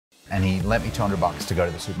and he lent me $200 to go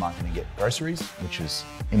to the supermarket and get groceries, which was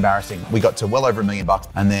embarrassing. We got to well over $1 million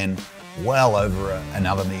and then well over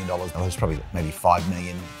another $1 million. It was probably maybe 5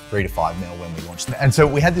 million, 3 to 5 mil when we launched it. And so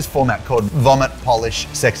we had this format called vomit, polish,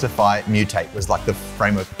 sexify, mutate was like the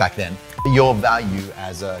framework back then. Your value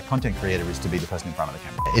as a content creator is to be the person in front of the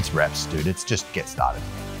camera. It's reps, dude. It's just get started.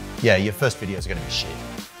 Yeah, your first videos are gonna be shit,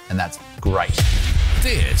 and that's great.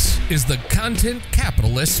 This is the Content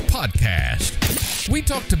Capitalists Podcast. We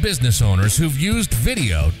talk to business owners who've used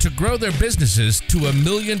video to grow their businesses to $1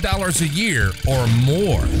 million a year or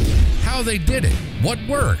more. How they did it, what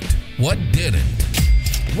worked, what didn't.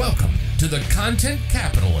 Welcome to the Content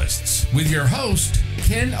Capitalists with your host,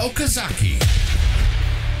 Ken Okazaki.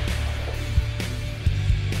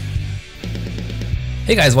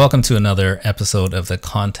 Hey guys, welcome to another episode of the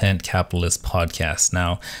Content Capitalist Podcast.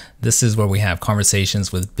 Now, this is where we have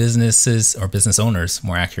conversations with businesses or business owners,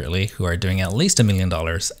 more accurately, who are doing at least $1 million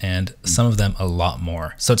and some of them a lot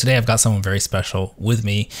more. So today I've got someone very special with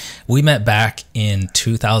me. We met back in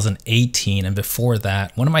 2018, and before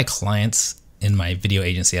that, one of my clients in my video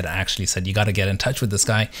agency had actually said, you got to get in touch with this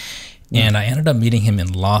guy. And I ended up meeting him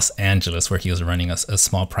in Los Angeles, where he was running a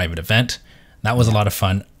small private event. That was a lot of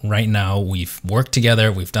fun. Right now, we've worked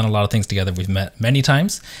together. We've done a lot of things together. We've met many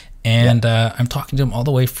times. And I'm talking to him all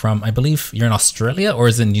the way from, I believe you're in Australia, or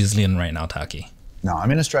is it New Zealand right now, Taki? No,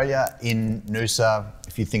 I'm in Australia, in Noosa.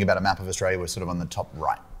 If you think about a map of Australia, we're sort of on the top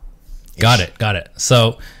right. Got it.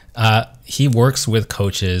 So he works with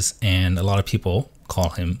coaches, and a lot of people call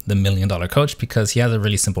him the $1 million coach because he has a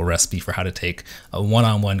really simple recipe for how to take a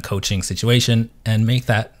one-on-one coaching situation and make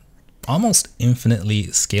that almost infinitely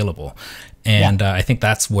scalable. And I think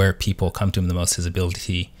that's where people come to him the most, his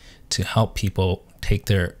ability to help people take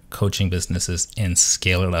their coaching businesses and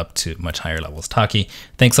scale it up to much higher levels. Taki,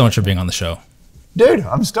 thanks so much for being on the show. Dude,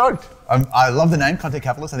 I'm stoked. I love the name, Content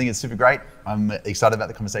Capitalist. I think it's super great. I'm excited about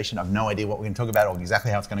the conversation. I have no idea what we're going to talk about or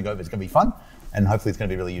exactly how it's going to go, but it's going to be fun, and hopefully it's going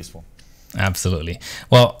to be really useful. Absolutely.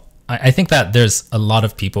 Well, I think that there's a lot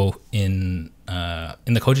of people in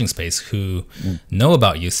the coaching space who know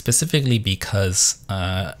about you specifically because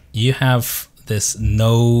you have this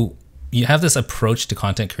approach to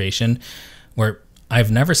content creation where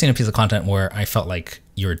I've never seen a piece of content where I felt like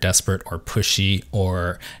you're desperate or pushy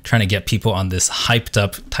or trying to get people on this hyped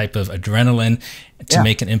up type of adrenaline to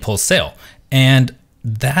make an impulse sale. And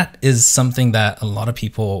that is something that a lot of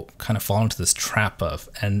people kind of fall into this trap of.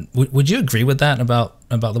 And would you agree with that about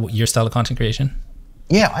your style of content creation?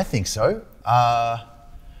 Yeah, I think so.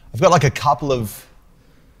 I've got like a couple of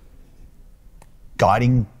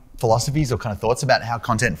guiding philosophies or kind of thoughts about how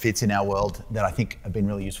content fits in our world that I think have been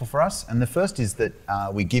really useful for us. And the first is that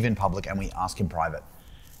we give in public and we ask in private.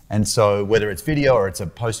 And so whether it's video or it's a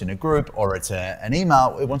post in a group or it's an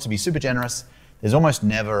email, it wants to be super generous. There's almost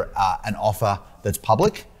never an offer that's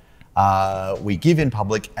public. We give in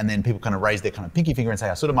public and then people kind of raise their kind of pinky finger and say,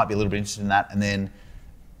 I sort of might be a little bit interested in that. And then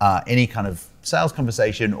any kind of sales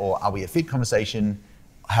conversation or are we a fit conversation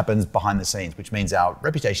happens behind the scenes, which means our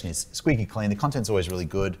reputation is squeaky clean. The content's always really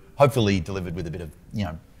good, hopefully delivered with a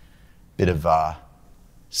bit of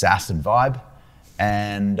sass and vibe.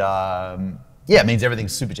 And it means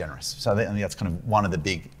everything's super generous. So I think that's kind of one of the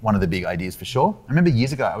big ideas for sure. I remember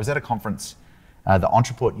years ago, I was at a conference, the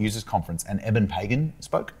Entreport Users Conference, and Eben Pagan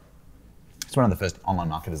spoke. He's one of the first online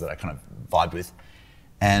marketers that I kind of vibed with.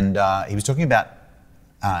 And he was talking about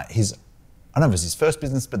I don't know if it was his first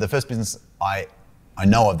business, but the first business I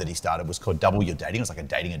know of that he started was called Double Your Dating. It was like a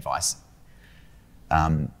dating advice.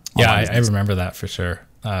 I remember that for sure.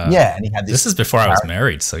 And he had this is before I was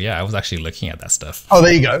married, so yeah, I was actually looking at that stuff. Oh,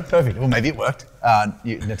 there you go. Perfect. Well, maybe it worked.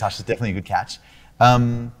 Natasha's definitely a good catch.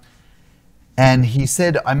 And he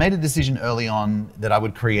said, I made a decision early on that I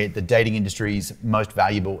would create the dating industry's most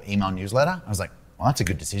valuable email newsletter. I was like, well, that's a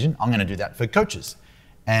good decision. I'm going to do that for coaches.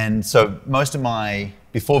 And so most of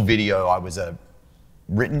before video, I was a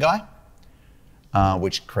written guy,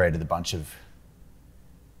 which created a bunch of,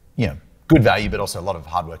 good value, but also a lot of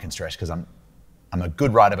hard work and stress because I'm a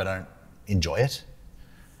good writer, but I don't enjoy it.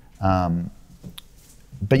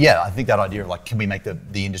 But yeah, I think that idea of like, can we make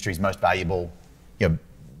the industry's most valuable,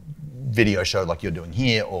 video show like you're doing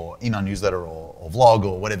here, or email newsletter, or vlog,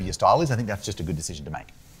 or whatever your style is, I think that's just a good decision to make.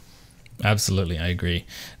 Absolutely, I agree.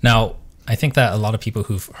 Now, I think that a lot of people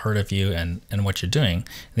who've heard of you and what you're doing,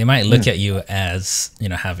 they might look at you as,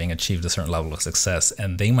 having achieved a certain level of success,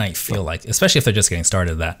 and they might feel like, especially if they're just getting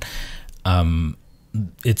started, that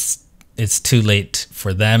it's too late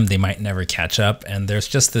for them, they might never catch up. And there's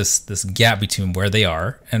just this gap between where they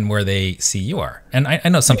are and where they see you are. And I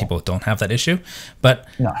know some people don't have that issue, but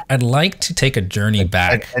I'd like to take a journey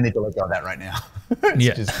back. I need to let go of that right now.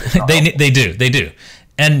 They do.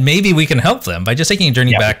 And maybe we can help them by just taking a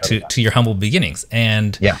journey back to your humble beginnings.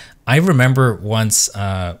 And I remember once,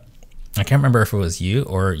 I can't remember if it was you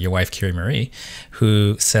or your wife, Kiri-Maree,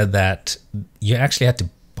 who said that you actually had to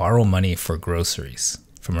borrow money for groceries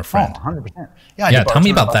from a friend. 100%. Yeah, tell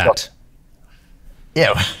me about that.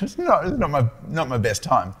 Yeah, it's not my best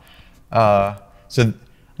time. So I'm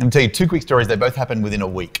going to tell you 2 quick stories. They both happened within a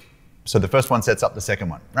week. So the first one sets up the second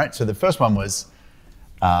one, right? So the first one was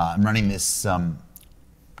I'm running this kind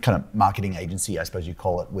of marketing agency, I suppose you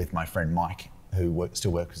call it, with my friend Mike, who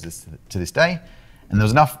still works with us to this day. And there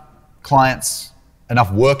was enough clients,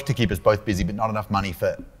 enough work to keep us both busy, but not enough money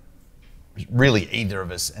for really either of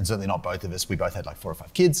us, and certainly not both of us. We both had like 4 or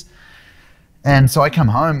 5 kids. And so I come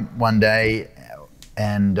home one day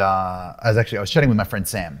and I was chatting with my friend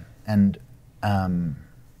Sam, and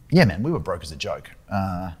yeah, man, we were broke as a joke.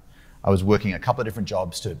 I was working a couple of different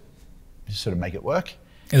jobs to sort of make it work.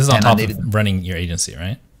 This is on top of running your agency,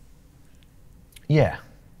 right? Yeah,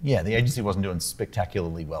 the agency wasn't doing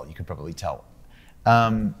spectacularly well, you could probably tell.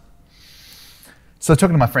 So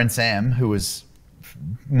talking to my friend Sam, who was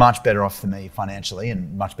much better off than me financially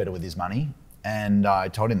and much better with his money, and I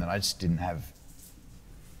told him that I just didn't have,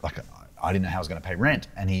 I didn't know how I was going to pay rent,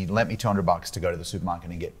 and he lent me $200 to go to the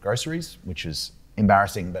supermarket and get groceries, which was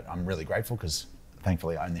embarrassing, but I'm really grateful because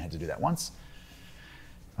thankfully I only had to do that once.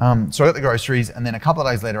 So I got the groceries, and then a couple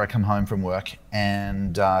of days later I come home from work,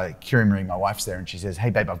 and Kiri-Maree, my wife's there, and she says,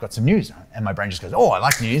 "Hey babe, I've got some news." And my brain just goes, "Oh, I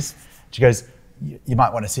like news." She goes, "You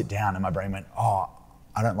might want to sit down." And my brain went, "Oh,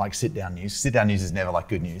 I don't like sit down news. Sit down news is never like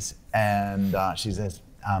good news." And she says,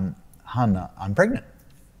 "Hun, I'm pregnant."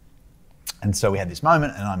 And so we had this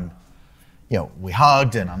moment, and we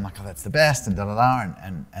hugged, and I'm like, "Oh, that's the best," and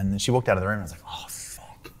and then she walked out of the room, and I was like, "Oh,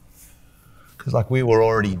 fuck," because we were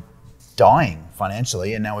already dying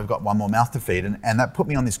financially, and now we've got one more mouth to feed, and that put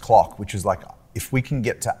me on this clock, which was like, if we can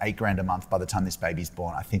get to $8,000 a month by the time this baby's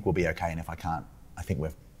born, I think we'll be okay, and if I can't, I think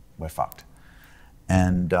we're fucked.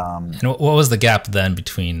 And what was the gap then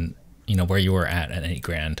between where you were at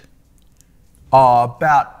 $8,000?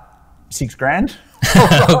 About $6,000.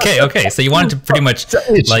 Okay. So you wanted to pretty much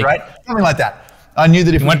right, something like that. I knew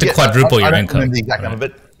that if you wanted to quadruple your income. I don't remember the exact number,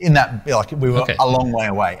 but in that, we were a long way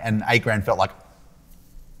away, and $8,000 felt like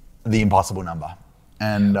the impossible number.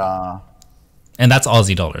 And that's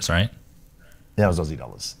Aussie dollars, right? That was Aussie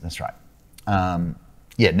dollars. That's right.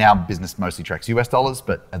 Now business mostly tracks US dollars,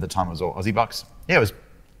 but at the time it was all Aussie bucks. Yeah, it was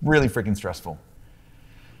really freaking stressful.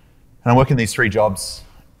 And I'm working these 3 jobs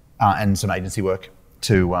and some agency work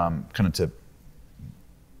to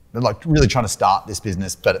really trying to start this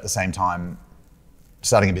business, but at the same time,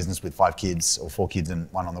 starting a business with 5 kids or 4 kids and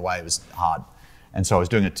 1 on the way was hard. And so I was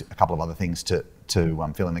doing a couple of other things to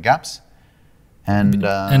fill in the gaps. And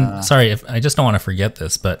sorry, I just don't want to forget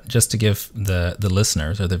this, but just to give the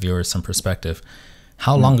listeners or the viewers some perspective,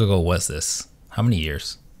 how long ago was this? How many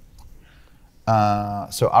years?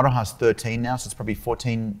 So Aroha's 13 now, so it's probably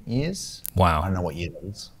 14 years. Wow. I don't know what year that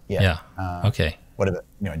is. Yeah. Okay. Whatever,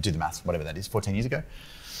 do the maths, whatever that is, 14 years ago.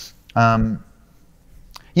 And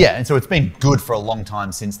so it's been good for a long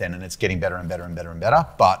time since then, and it's getting better and better and better and better.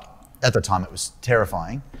 But at the time it was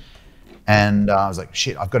terrifying. And I was like,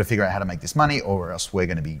 shit, I've got to figure out how to make this money or else we're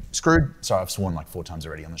going to be screwed. So I've sworn 4 times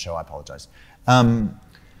already on the show. I apologize. A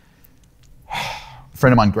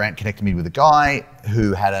friend of mine, Grant, connected me with a guy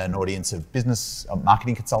who had an audience of business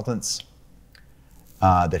marketing consultants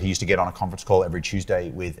that he used to get on a conference call every Tuesday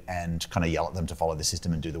with and kind of yell at them to follow the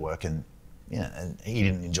system and do the work. And and he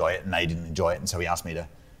didn't enjoy it and they didn't enjoy it. And so he asked me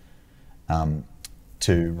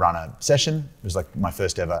to run a session. It was like my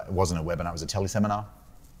first ever, it wasn't a webinar, it was a teleseminar.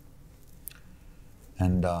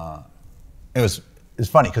 And it was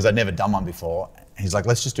funny because I'd never done one before. He's like,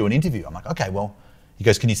 let's just do an interview. I'm like, okay, well, he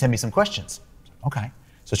goes, can you send me some questions? Okay.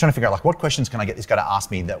 So I was trying to figure out what questions can I get this guy to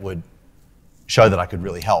ask me that would show that I could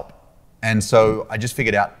really help. And so I just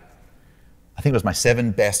figured out, I think it was my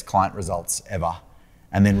 7 best client results ever,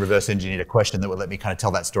 and then reverse engineered a question that would let me kind of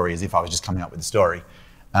tell that story as if I was just coming up with the story,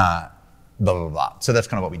 blah, blah, blah. So that's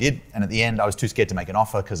kind of what we did. And at the end, I was too scared to make an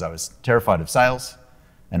offer because I was terrified of sales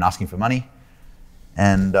and asking for money.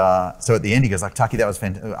 And so at the end, he goes like, Taki, that was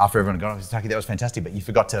fantastic. After everyone had gone, he goes, Taki, that was fantastic, but you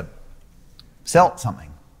forgot to sell something.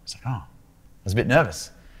 I was like, oh, I was a bit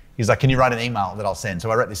nervous. He was like, can you write an email that I'll send?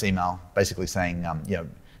 So I wrote this email basically saying,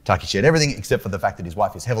 Taki shared everything except for the fact that his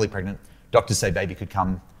wife is heavily pregnant. Doctors say baby could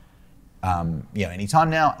come anytime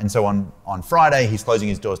now. And so on Friday, he's closing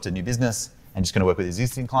his doors to new business. and just going to work with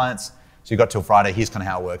existing clients. So you got till Friday. Here's kind of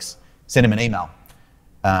how it works. Send him an email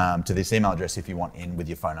to this email address if you want in with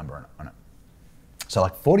your phone number on it. So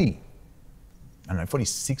like 46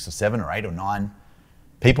 or 7 or 8 or 9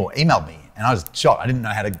 people emailed me, and I was shocked. I didn't know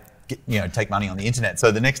how to take money on the internet.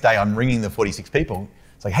 So the next day I'm ringing the 46 people.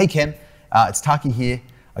 It's like, hey Ken, it's Taki here.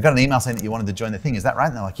 I got an email saying that you wanted to join the thing. Is that right?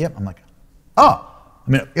 And they're like, yep. I'm like, oh, I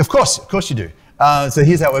mean, of course you do. So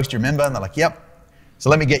here's how it works. Do you remember? And they're like, yep. So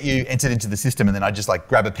let me get you entered into the system. And then I just like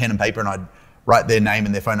grab a pen and paper and I'd write their name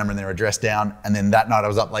and their phone number and their address down. And then that night I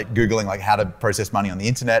was up like Googling like how to process money on the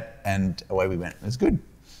internet, and away we went. It was good.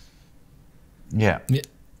 Yeah.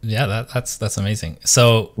 Yeah, that's amazing.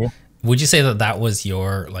 So would you say that that was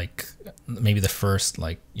your, like, maybe the first,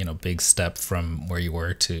 like, big step from where you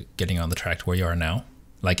were to getting on the track to where you are now?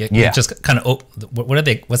 Like it just kind of,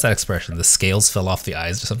 what's that expression? The scales fell off the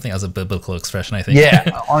eyes or something? That was a biblical expression, I think.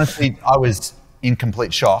 Yeah, honestly, I was in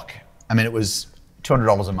complete shock. I mean, it was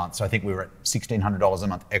 $200 a month. So I think we were at $1,600 a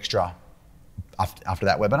month extra after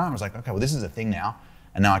that webinar. I was like, okay, well, this is a thing now.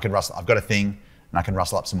 And now I've got a thing and I can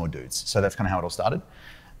rustle up some more dudes. So that's kind of how it all started.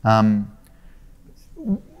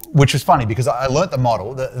 Which was funny because I learned the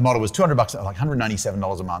model. The model was $200, like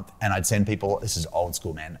 $197 a month. And I'd send people, this is old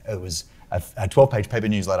school, man. It was a 12-page paper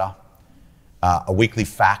newsletter, a weekly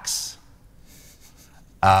fax.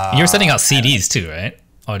 You were sending out CDs too, right?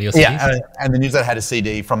 Audio CDs? Yeah, and the newsletter had a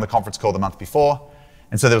CD from the conference call the month before.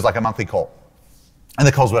 And so there was like a monthly call. And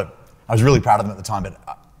the calls were, I was really proud of them at the time, but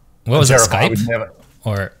what was it, Skype?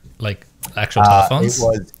 Or like actual telephones?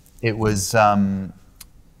 It was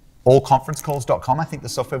allconferencecalls.com, I think the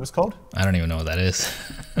software was called. I don't even know what that is.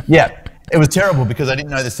 Yeah, it was terrible because I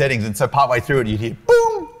didn't know the settings. And so partway through it, you'd hear,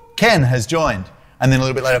 boom, Ken has joined. And then a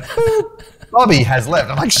little bit later, boom, Bobby has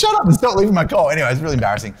left. I'm like, shut up and stop leaving my call. Anyway, it's really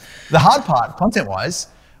embarrassing. The hard part, content-wise,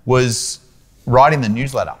 was writing the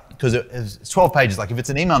newsletter because it's 12 pages. Like if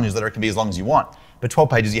it's an email newsletter, it can be as long as you want. But 12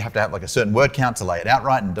 pages, you have to have like a certain word count to lay it out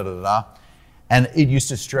right and da-da-da-da. And it used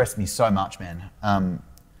to stress me so much, man,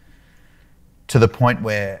 to the point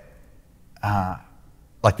where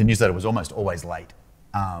like the newsletter was almost always late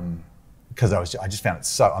because I just found it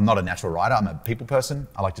so, I'm not a natural writer. I'm a people person.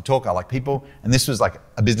 I like to talk. I like people. And this was like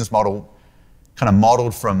a business model kind of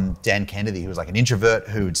modeled from Dan Kennedy, who was like an introvert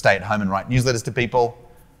who would stay at home and write newsletters to people.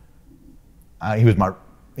 He was my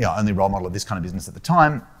only role model of this kind of business at the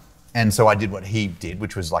time. And so I did what he did,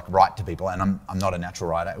 which was like write to people. And I'm not a natural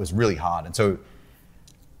writer. It was really hard. And so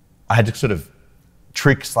I had to sort of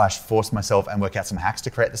trick/force myself and work out some hacks to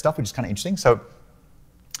create the stuff, which is kind of interesting. So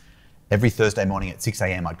every Thursday morning at 6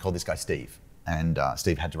 a.m., I'd call this guy Steve. And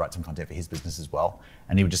Steve had to write some content for his business as well.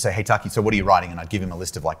 And he would just say, hey, Taki, so what are you writing? And I'd give him a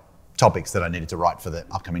list of like topics that I needed to write for the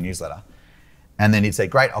upcoming newsletter. And then he'd say,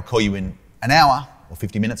 great, I'll call you in an hour or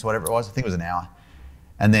 50 minutes or whatever it was. I think it was an hour.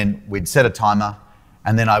 And then we'd set a timer.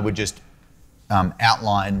 And then I would just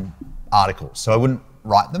outline articles. So I wouldn't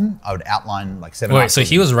write them. I would outline like 7 articles. So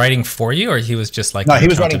he was writing for you, or he was just like... No, he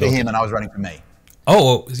was writing for him and I was writing for me.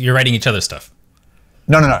 Oh, you're writing each other's stuff.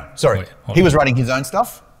 No. Sorry. He was writing his own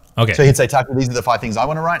stuff. Okay. So he'd say, Taki, these are the 5 things I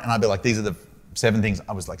want to write. And I'd be like, these are the 7 things.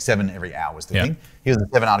 I was like 7 every hour was the thing. Here are the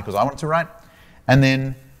 7 articles I wanted to write. And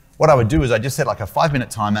then what I would do is I just set like a 5-minute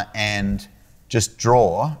timer and just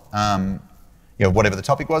draw, whatever the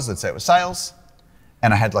topic was. Let's say it was sales.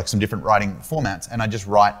 And I had like some different writing formats, and I just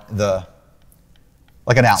write like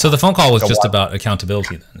an outline. So the phone call was just about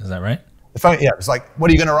accountability then, is that right? The phone, yeah, it's like, what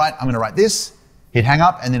are you going to write? I'm going to write this. He'd hang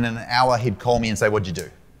up, and then in an hour he'd call me and say, what'd you do?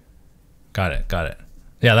 Got it.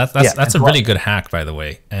 Yeah, that's a really good hack, by the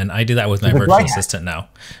way. And I do that with my virtual assistant now.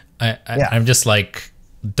 I'm just like,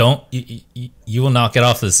 you will not get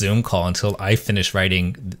off the Zoom call until I finish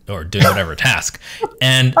writing or doing whatever task.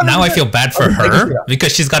 And now I feel bad for her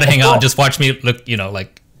because she's got to hang out and just watch me look,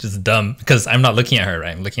 like just dumb because I'm not looking at her,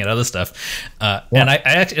 right? I'm looking at other stuff. And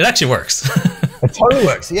it actually works. It totally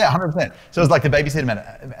works. Yeah, 100%. So it was like the babysitter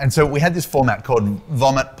method. And so we had this format called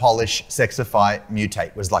vomit, polish, sexify,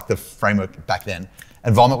 mutate was like the framework back then.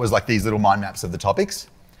 And vomit was like these little mind maps of the topics.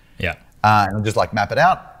 Yeah. And I'll just like map it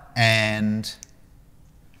out. And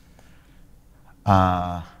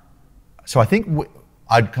so I think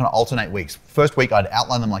I'd kind of alternate weeks. First week I'd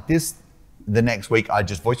outline them like this. The next week I'd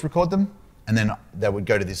just voice record them. And then they would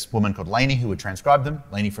go to this woman called Lainey who would transcribe them.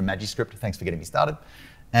 Lainey from Magiscript, thanks for getting me started.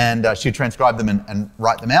 And she'd transcribe them and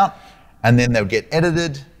write them out. And then they would get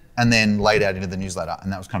edited and then laid out into the newsletter.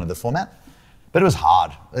 And that was kind of the format. But it was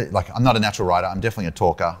hard. Like I'm not a natural writer. I'm definitely a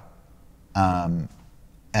talker. And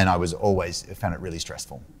I found it really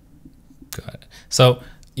stressful. Got it. So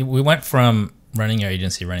we went from running your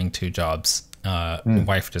agency, running 2 jobs. Your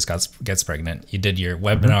wife just gets pregnant. You did your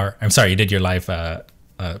webinar. I'm sorry, you did your live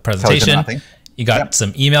presentation. You got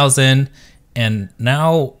some emails in, and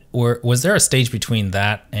now was there a stage between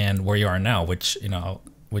that and where you are now, which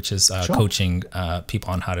is coaching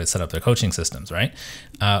people on how to set up their coaching systems, right?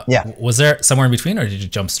 Was there somewhere in between, or did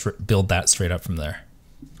you build that straight up from there?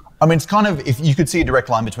 I mean, it's kind of, if you could see a direct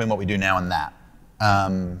line between what we do now and that.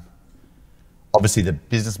 Obviously, the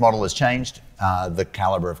business model has changed. The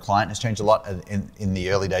caliber of client has changed a lot. In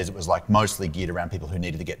the early days, it was like mostly geared around people who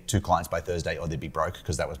needed to get 2 clients by Thursday or they'd be broke,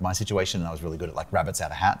 because that was my situation, and I was really good at like rabbits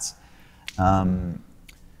out of hats. And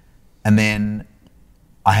then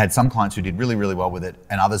I had some clients who did really, really well with it,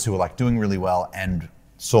 and others who were like doing really well and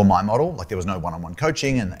saw my model. Like there was no one-on-one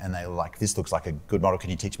coaching, and they were like, this looks like a good model.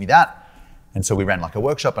 Can you teach me that? And so we ran like a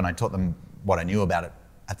workshop, and I taught them what I knew about it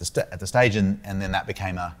at the stage, and then that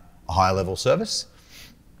became a higher level service.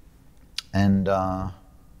 And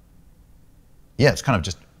it's kind of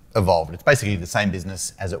just evolved. It's basically the same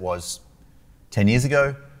business as it was 10 years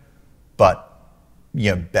ago, but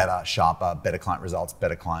better, sharper, better client results,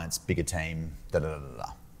 better clients, bigger team,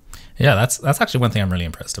 Yeah, that's actually one thing I'm really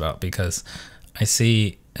impressed about, because I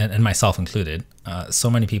see, and myself included, so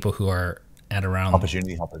many people who are at around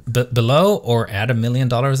opportunity hoppers, below or at $1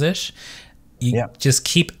 million-ish. You just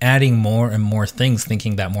keep adding more and more things,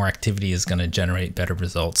 thinking that more activity is going to generate better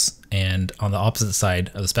results. And on the opposite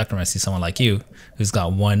side of the spectrum, I see someone like you who's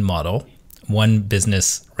got one model, one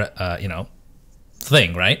business,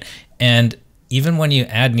 thing, right? And even when you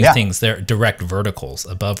add new things, they're direct verticals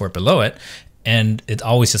above or below it, and it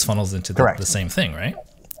always just funnels into the same thing, right?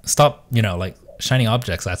 Stop, like shiny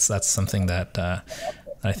objects. That's something that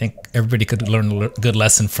I think everybody could learn a good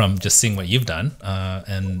lesson from, just seeing what you've done,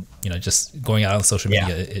 and just going out on social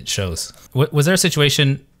media. It shows. Was there a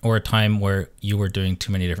situation or a time where you were doing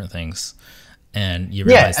too many different things, and you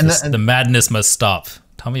realized the madness must stop?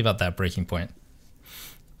 Tell me about that breaking point.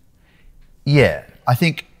 Yeah, I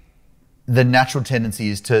think the natural tendency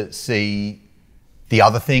is to see the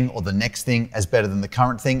other thing or the next thing as better than the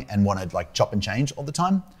current thing, and want to like chop and change all the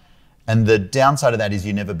time. And the downside of that is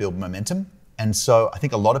you never build momentum. And so I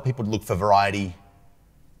think a lot of people look for variety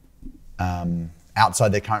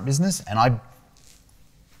outside their current business. And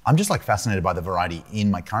I'm just like fascinated by the variety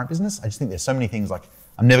in my current business. I just think there's so many things, like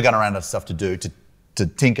I'm never going to run out of stuff to do, to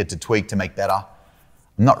tinker, to tweak, to make better.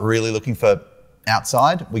 I'm not really looking for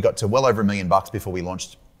outside. We got to well over $1 million before we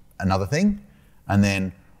launched another thing. And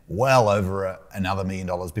then well over another $1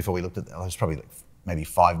 million before we looked at, it was probably like maybe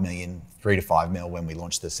 5 million, 3 to 5 mil when we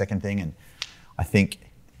launched the second thing. And I think,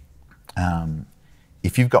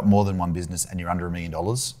 if you've got more than one business and you're under $1 million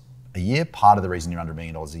a year, part of the reason you're under $1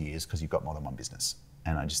 million a year is because you've got more than one business.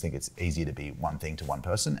 And I just think it's easier to be one thing to one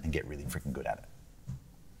person and get really freaking good at it.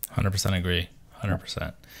 100% agree.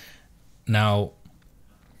 100%. Now,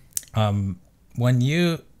 when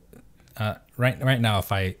you right now,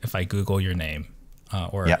 if I Google your name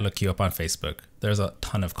or look you up on Facebook, there's a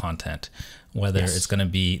ton of content. Whether it's going to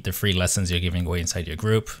be the free lessons you're giving away inside your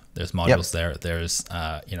group, there's modules there. There's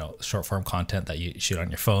short form content that you shoot on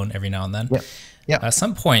your phone every now and then. At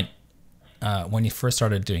some point, when you first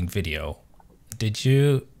started doing video,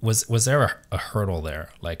 was there a hurdle there,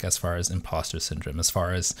 like as far as imposter syndrome, as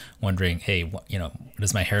far as wondering, hey,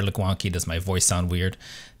 does my hair look wonky? Does my voice sound weird?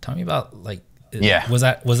 Tell me about was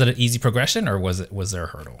it an easy progression, or was there a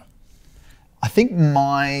hurdle? I think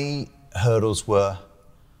my hurdles were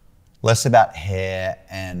less about hair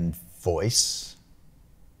and voice.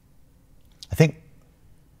 I think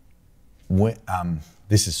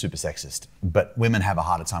this is super sexist, but women have a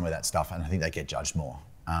harder time with that stuff, and I think they get judged more.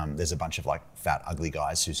 There's a bunch of like fat, ugly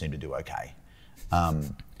guys who seem to do okay. I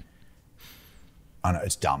know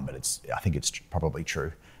it's dumb, but I think it's probably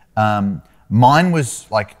true. Mine was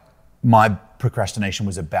like, my procrastination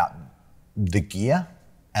was about the gear,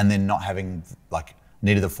 and then not having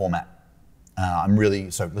needed the format.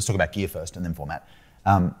 So let's talk about gear first and then format.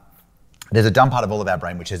 There's a dumb part of all of our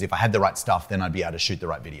brain, which is if I had the right stuff, then I'd be able to shoot the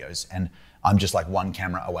right videos. And I'm just like one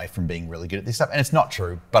camera away from being really good at this stuff. And it's not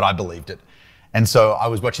true, but I believed it. And so I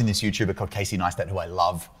was watching this YouTuber called Casey Neistat, who I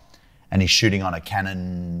love, and he's shooting on a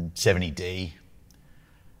Canon 70D.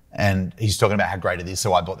 And he's talking about how great it is.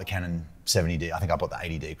 So I bought the Canon 70D. I think I bought the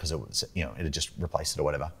 80D because it was, it had just replaced it or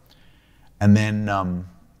whatever. And then,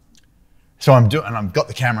 so I've got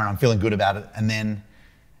the camera and I'm feeling good about it. And then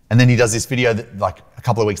he does this video that like a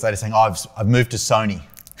couple of weeks later saying, oh, I've moved to Sony.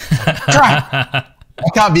 Like, I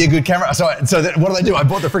can't be a good camera. So what did I do? I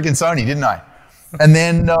bought the freaking Sony, didn't I? And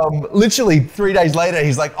then literally 3 days later,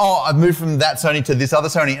 he's like, oh, I've moved from that Sony to this other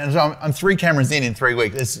Sony. And so I'm 3 cameras in 3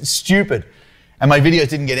 weeks. It's stupid. And my videos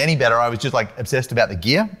didn't get any better. I was just like obsessed about the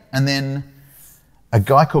gear. And then a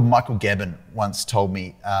guy called Michael Gebbin once told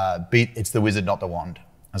me, it's the wizard, not the wand.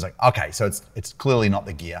 I was like, okay, so it's clearly not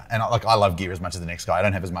the gear. And I love gear as much as the next guy. I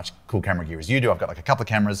don't have as much cool camera gear as you do. I've got like a couple of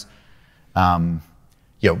cameras. One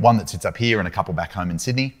that sits up here and a couple back home in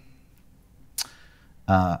Sydney.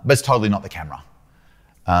 But it's totally not the camera.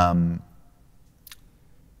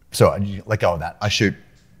 So I let go of that. I shoot,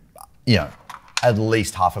 at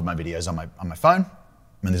least half of my videos on my phone.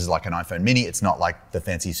 I mean, this is like an iPhone mini. It's not like the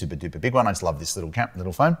fancy super duper big one. I just love this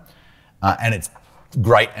little phone. And it's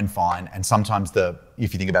great and fine. And sometimes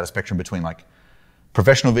if you think about a spectrum between like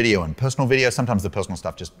professional video and personal video, sometimes the personal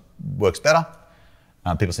stuff just works better.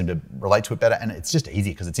 People seem to relate to it better, and it's just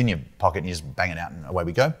easy because it's in your pocket and you just bang it out and away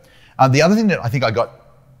we go. The other thing that I think I got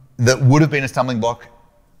that would have been a stumbling block,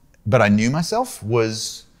 but I knew myself,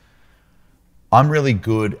 was I'm really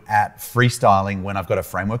good at freestyling when I've got a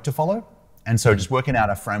framework to follow. And so just working out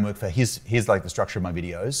a framework for here's like the structure of my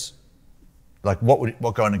videos. Like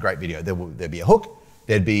what go in a great video? There'd be a hook,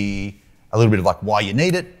 there'd be a little bit of like why you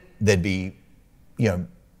need it, there'd be,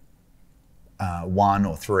 1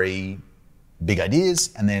 or 3 big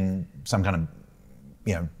ideas, and then some kind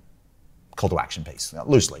of, call to action piece,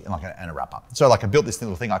 loosely, and a wrap up. So like I built this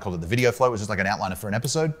little thing, I called it the video flow, which is like an outliner for an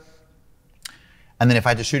episode. And then if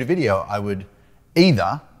I had to shoot a video, I would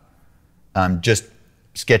either just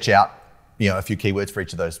sketch out, a few keywords for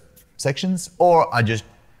each of those sections, or I just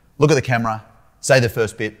look at the camera, say the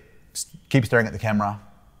first bit, keep staring at the camera,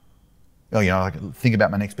 like think about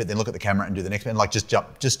my next bit, then look at the camera and do the next bit, and like just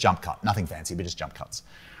jump cut, nothing fancy, but just jump cuts.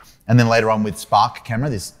 And then later on with Spark Camera,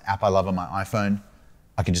 this app I love on my iPhone,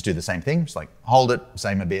 I can just do the same thing, just like hold it,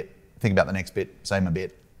 same a bit, think about the next bit, same a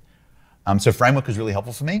bit. So framework was really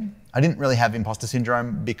helpful for me. I didn't really have imposter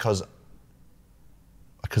syndrome because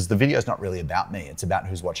the video is not really about me. It's about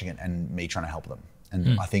who's watching it and me trying to help them.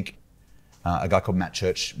 And I think a guy called Matt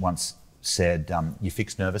Church once said, you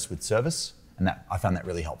fix nervous with service. And I found that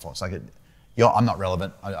really helpful. It's like, I'm not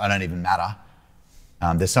relevant. I don't even matter.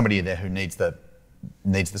 There's somebody there who needs the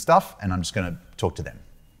stuff, and I'm just going to talk to them.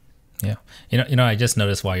 Yeah. I just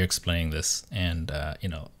noticed while you're explaining this, and,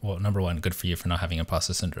 well, number one, good for you for not having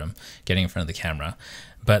imposter syndrome, getting in front of the camera.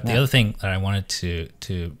 But the other thing that I wanted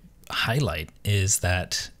to highlight is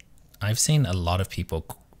that I've seen a lot of people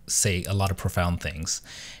say a lot of profound things.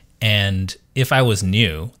 And if I was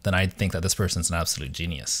new, then I'd think that this person's an absolute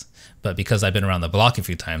genius. But because I've been around the block a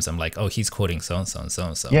few times, I'm like, oh, he's quoting so-and-so and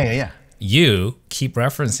so-and-so. Yeah. You keep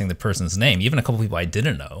referencing the person's name, even a couple people I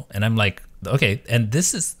didn't know. And I'm like, okay, and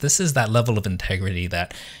this is that level of integrity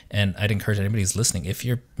that, and I'd encourage anybody who's listening, if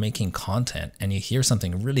you're making content and you hear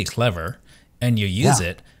something really clever and you use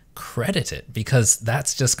it, credit it, because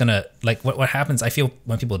that's just gonna, like, what happens, I feel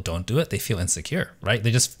when people don't do it, they feel insecure, right?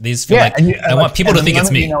 They just feel like, I want people to think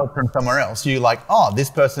it's me. You know it from somewhere else. You're like, oh,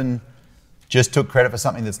 this person just took credit for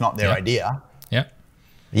something that's not their idea.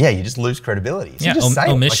 Yeah, you just lose credibility. So just say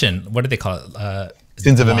omission. What do they call it?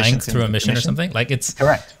 Sins of omission. Through omission or something? Like it's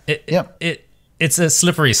correct. It's a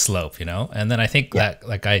slippery slope, And then I think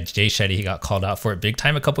that guy Jay Shetty, he got called out for it big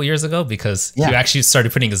time a couple years ago because he actually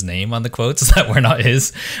started putting his name on the quotes that were not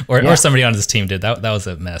his, or somebody on his team did. That was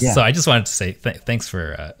a mess. So I just wanted to say thanks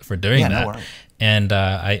for doing that. No, and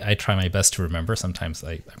I try my best to remember. Sometimes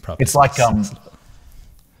I probably. It's like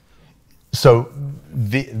So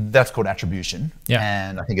that's called attribution,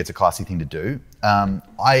 and I think it's a classy thing to do.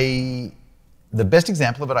 The best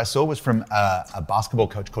example of it I saw was from a basketball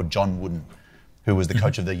coach called John Wooden, who was the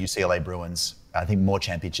coach of the UCLA Bruins. I think more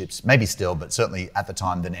championships, maybe still, but certainly at the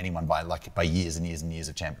time than anyone by years and years and years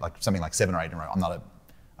of like something like 7 or 8 in a row.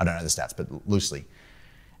 I don't know the stats, but loosely.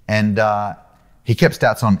 And he kept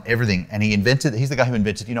stats on everything, and he's the guy who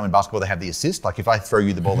invented, in basketball they have the assist. Like if I throw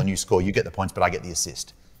you the ball and you score, you get the points, but I get the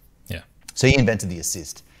assist. So he invented the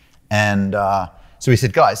assist. And so he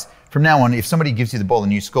said, guys, from now on, if somebody gives you the ball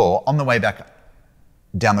and you score, on the way back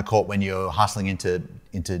down the court when you're hustling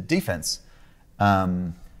into defense,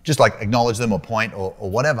 just like acknowledge them or point or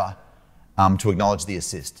whatever to acknowledge the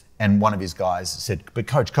assist. And one of his guys said, but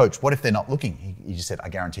coach, what if they're not looking? He just said, I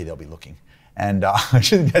guarantee they'll be looking. And I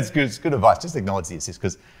think that's good advice. Just acknowledge the assist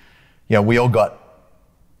because, we all got,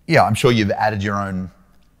 I'm sure you've added your own,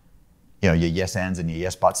 your yes ands and your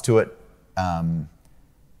yes buts to it.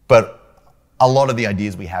 But a lot of the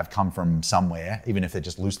ideas we have come from somewhere, even if they're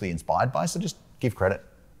just loosely inspired by, so just give credit.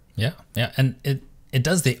 Yeah. And it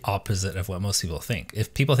does the opposite of what most people think.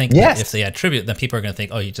 If people think that if they attribute, then people are going to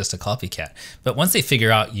think, oh, you're just a copycat. But once they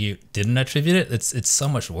figure out you didn't attribute it, it's so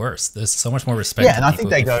much worse. There's so much more respect for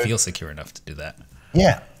people who feel secure enough to do that.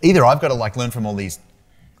 Yeah. Either I've got to learn from all these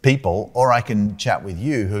people, or I can chat with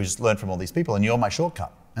you who's learned from all these people, and you're my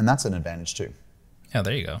shortcut. And that's an advantage too. Yeah,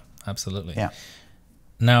 there you go. Absolutely. Yeah.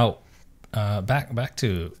 Now, back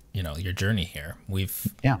to your journey here. We've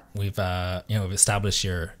established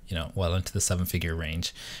your, well into the 7-figure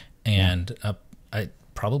range, and I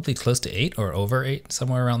probably close to 8 or over 8,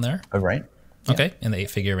 somewhere around there. Over 8. Okay, in the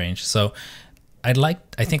 8-figure range. So I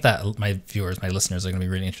think that my viewers, my listeners are going to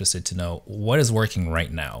be really interested to know what is working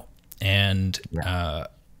right now, and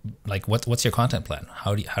what's your content plan?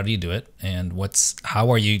 How do you do it, and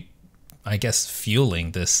how are you, I guess,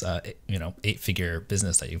 fueling this 8-figure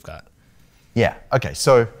business that you've got? Yeah. Okay.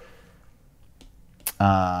 So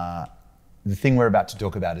the thing we're about to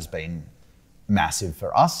talk about has been massive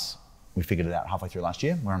for us. We figured it out halfway through last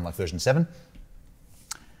year. We're on like version 7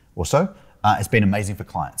 or so. It's been amazing for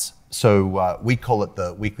clients. So we call it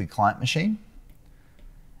the weekly client machine.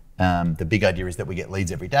 The big idea is that we get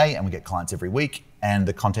leads every day and we get clients every week, and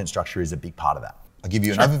the content structure is a big part of that. I'll give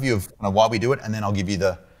you an overview of kind of why we do it, and then I'll give you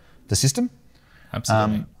the system.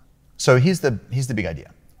 Absolutely. So here's the big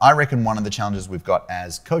idea. I reckon one of the challenges we've got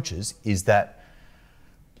as coaches is that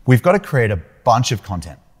we've got to create a bunch of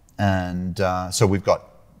content. And so we've got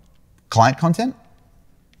client content,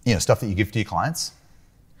 stuff that you give to your clients.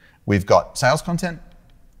 We've got sales content,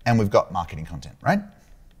 and we've got marketing content, right?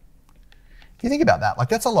 If you think about that,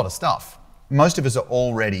 that's a lot of stuff. Most of us are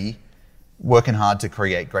already working hard to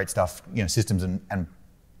create great stuff, systems and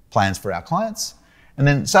plans for our clients. And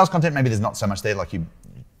then sales content, maybe there's not so much there,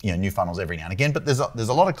 new funnels every now and again, but there's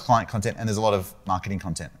a lot of client content and there's a lot of marketing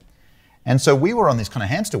content. And so we were on this kind of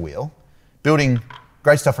hamster wheel, building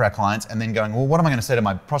great stuff for our clients and then going, well, what am I going to say to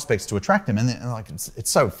my prospects to attract them? And then, it's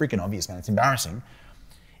so freaking obvious, man. It's embarrassing.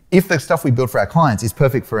 If the stuff we build for our clients is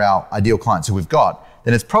perfect for our ideal clients who we've got,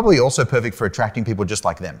 then it's probably also perfect for attracting people just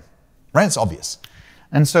like them, right? It's obvious.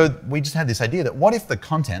 And so we just had this idea that what if the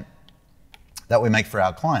content that we make for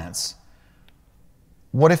our clients,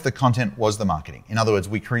 what if the content was the marketing? In other words,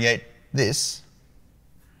 we create this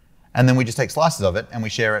and then we just take slices of it and we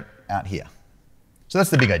share it out here. So that's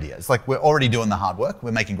the big idea. It's like we're already doing the hard work.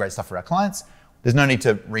 We're making great stuff for our clients. There's no need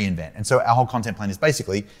to reinvent. And so our whole content plan is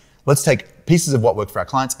basically, let's take pieces of what work for our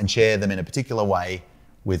clients and share them in a particular way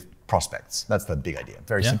with prospects. That's the big idea.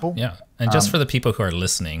 Very simple. Yeah. And just for the people who are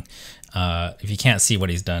listening, if you can't see what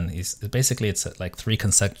he's done, it's like 3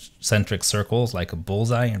 concentric circles, like a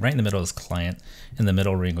bullseye, and right in the middle is client. In the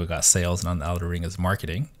middle ring, we got sales, and on the outer ring is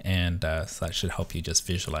marketing. And so that should help you just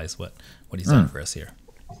visualize what he's done for us here.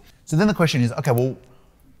 So then the question is, okay, well,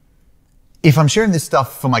 if I'm sharing this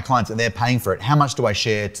stuff for my clients and they're paying for it, how much do I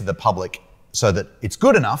share to the public so that it's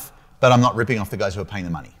good enough, but I'm not ripping off the guys who are paying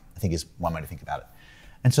the money? I think is one way to think about it.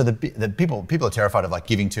 And so the people are terrified of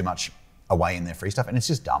giving too much away in their free stuff, and it's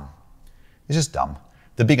just dumb. It's just dumb.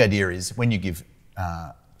 The big idea is when you give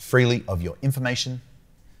freely of your information,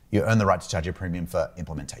 you earn the right to charge a premium for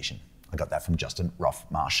implementation. I got that from Justin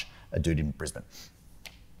Roth-Marsh, a dude in Brisbane.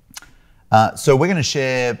 So we're going to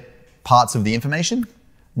share parts of the information,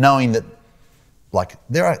 knowing that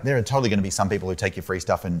there are totally going to be some people who take your free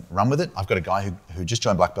stuff and run with it. I've got a guy who just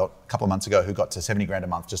joined Black Belt a couple of months ago who got to 70 grand a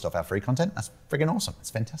month just off our free content. That's freaking awesome. It's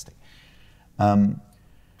fantastic. But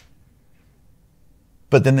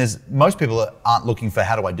then there's most people that aren't looking for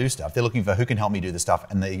how do I do stuff. They're looking for who can help me do this stuff,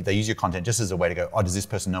 and they use your content just as a way to go, oh, does this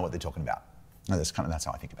person know what they're talking about? No, that's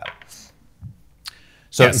how I think about it.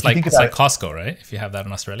 So it's like Costco, right? If you have that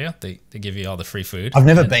in Australia, they give you all the free food. I've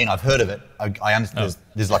never been. I've heard of it. I understand.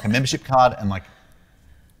 There's like a membership card and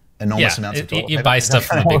enormous amounts of toilet paper. You buy stuff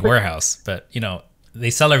from a big warehouse, but they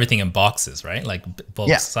sell everything in boxes, right? Like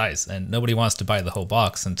bulk size, and nobody wants to buy the whole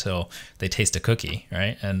box until they taste a cookie,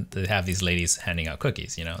 right? And they have these ladies handing out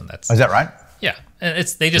cookies, and that's. Is that right? Yeah, and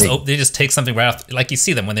they just take something right off. Like you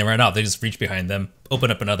see them when they run out, they just reach behind them,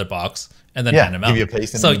 open up another box, and then hand them out. Give you a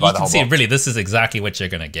piece, and so then you buy you the can whole see box. really this is exactly what you're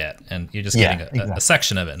gonna get, and you're just getting a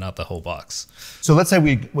section of it, not the whole box. So let's say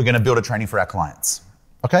we're going to build a training for our clients.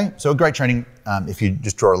 Okay, so a great training, if you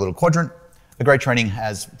just draw a little quadrant, a great training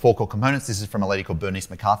has 4 core components. This is from a lady called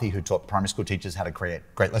Bernice McCarthy, who taught primary school teachers how to create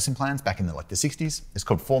great lesson plans back in the 60s. It's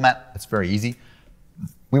called Format. It's very easy.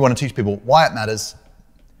 We want to teach people why it matters,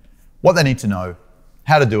 what they need to know,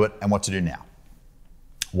 how to do it, and what to do now.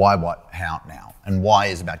 Why, what, how, now. And why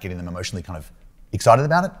is about getting them emotionally kind of excited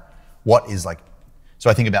about it. What is so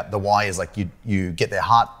I think about the why is you get their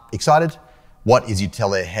heart excited. What is you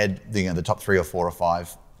tell their head the top 3 or 4 or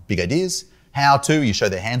 5 big ideas. How to, you show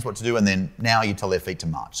their hands what to do, and then now you tell their feet to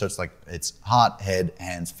march. So it's heart, head,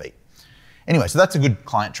 hands, feet. Anyway, so that's a good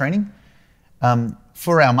client training.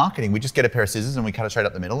 For our marketing, we just get a pair of scissors and we cut it straight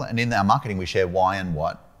up the middle. And in our marketing, we share why and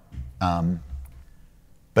what,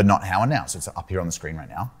 but not how and now. So it's up here on the screen right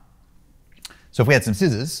now. So if we had some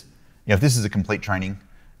scissors, if this is a complete training,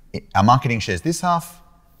 our marketing shares this half,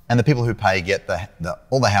 and the people who pay get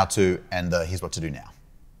all the how to and the here's what to do now.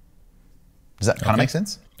 Does that kind of make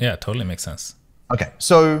sense? Yeah, totally makes sense. Okay,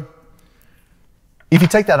 so if you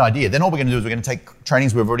take that idea, then all we're going to do is we're going to take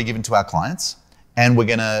trainings we've already given to our clients, and we're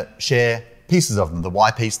going to share pieces of them, the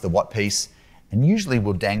why piece, the what piece, and usually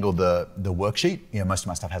we'll dangle the worksheet. Most of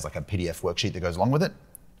my stuff has like a PDF worksheet that goes along with it,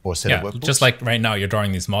 or a set of workbooks. Just like right now, you're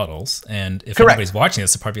drawing these models, and if Correct. anybody's watching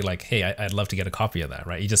this, they're probably like, "Hey, I'd love to get a copy of that."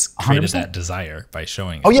 Right? You just created 100%. that desire by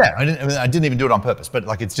showing it. Oh yeah, I didn't even do it on purpose, but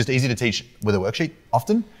like it's just easy to teach with a worksheet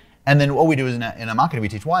often. And then all we do is in our marketing, we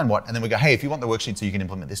teach why and what, and then we go, hey, if you want the worksheet so you can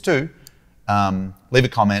implement this too, leave a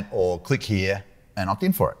comment or click here and opt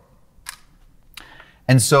in for it.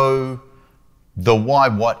 And so the why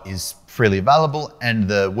what is freely available, and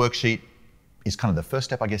the worksheet is kind of the first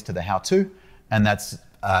step, I guess, to the how to, and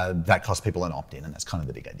that costs people an opt in, and that's kind of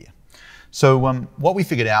the big idea. So what we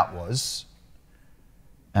figured out was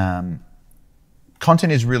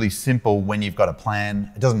content is really simple when you've got a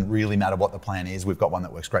plan. It doesn't really matter what the plan is. We've got one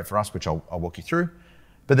that works great for us, which I'll walk you through.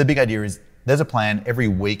 But the big idea is there's a plan. Every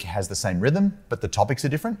week has the same rhythm, but the topics are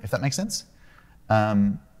different, if that makes sense.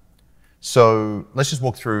 So let's just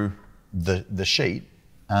walk through the sheet.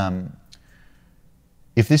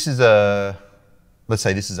 If this is let's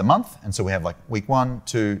say this is a month, and so we have like week 1,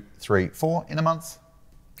 2, 3, 4 in a month.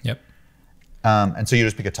 Yep. And so you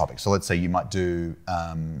just pick a topic. So let's say you might do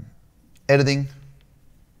editing.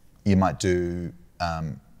 You might do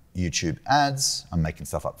YouTube ads. I'm making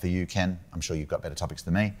stuff up for you, Ken. I'm sure you've got better topics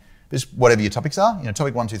than me. Just whatever your topics are,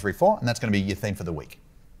 topic 1, 2, 3, 4, and that's going to be your theme for the week.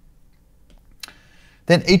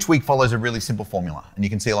 Then each week follows a really simple formula, and you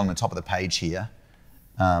can see along the top of the page here.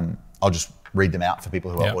 I'll just read them out for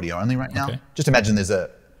people who are audio only right now. Okay. Just imagine there's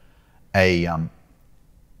a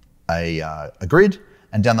grid,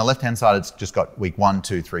 and down the left-hand side it's just got week 1,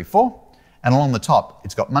 2, 3, 4. And along the top,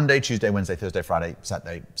 it's got Monday, Tuesday, Wednesday, Thursday, Friday,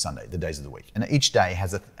 Saturday, Sunday, the days of the week. And each day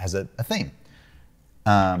has a theme,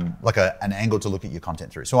 like an angle to look at your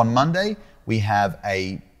content through. So on Monday, we have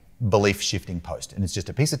a belief shifting post, and it's just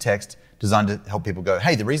a piece of text designed to help people go,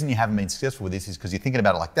 hey, the reason you haven't been successful with this is because you're thinking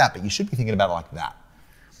about it like that, but you should be thinking about it like that.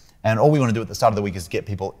 And all we want to do at the start of the week is get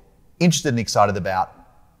people interested and excited about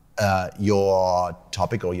your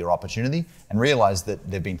topic or your opportunity, and realize that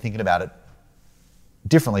they've been thinking about it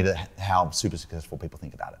differently to how super successful people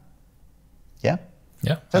think about it. Yeah?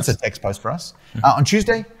 Yeah. So that's a text post for us. On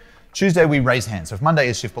Tuesday we raise hands. So if Monday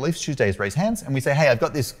is shift beliefs, Tuesday is raise hands, and we say, hey, I've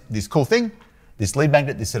got this cool thing, this lead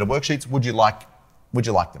magnet, this set of worksheets, would you like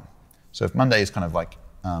them? So if Monday is kind of like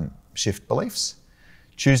shift beliefs,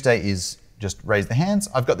 Tuesday is just raise the hands,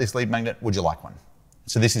 I've got this lead magnet, would you like one?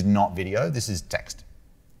 So this is not video, this is text.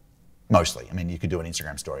 Mostly. I mean, you could do an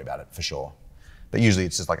Instagram story about it for sure. But usually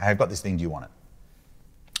it's just like, hey, I've got this thing, do you want it?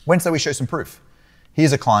 Wednesday, we show some proof.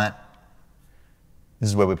 Here's a client. This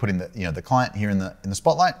is where we're putting the client here in the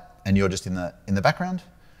spotlight, and you're just in the background,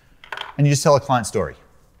 and you just tell a client story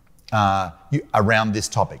around this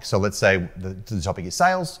topic. So let's say the topic is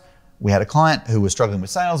sales. We had a client who was struggling with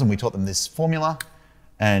sales, and we taught them this formula.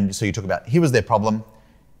 And so you talk about, here was their problem,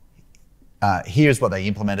 here's what they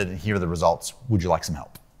implemented, and here are the results. Would you like some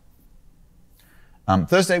help?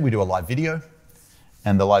 Thursday, we do a live video,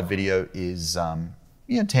 and the live video is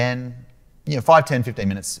 5, 10, 15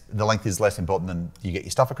 minutes. The length is less important than you get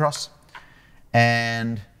your stuff across.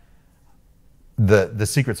 And the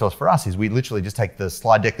secret sauce for us is we literally just take the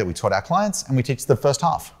slide deck that we taught our clients and we teach the first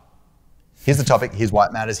half. Here's the topic, here's why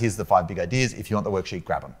it matters, here's the 5 big ideas. If you want the worksheet,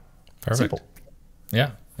 grab them. Perfect. Simple.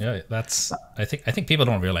 Yeah. That's. I think people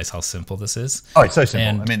don't realize how simple this is. Oh, it's so simple.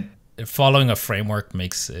 And I mean, following a framework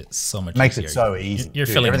makes it so much easier. Makes it so easy. You're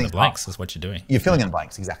filling in the blanks is what you're doing. You're filling in the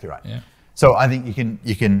blanks, exactly right. Yeah. So I think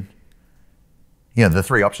you can, the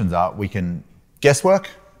 3 options are, we can guesswork.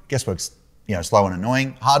 Guesswork's, slow and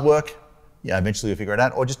annoying. Hard work, eventually you'll figure it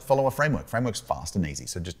out, or just follow a framework. Framework's fast and easy.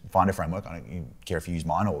 So just find a framework. I don't care if you use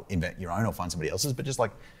mine or invent your own or find somebody else's, but just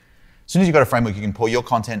like, as soon as you've got a framework, you can pour your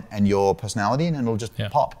content and your personality in and it'll just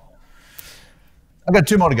pop. I've got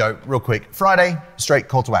 2 more to go real quick. Friday, straight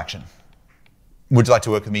call to action. Would you like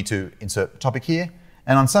to work with me to insert topic here?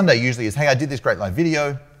 And on Sunday usually is, hey, I did this great live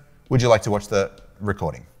video. Would you like to watch the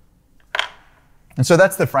recording? And so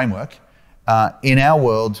that's the framework. In our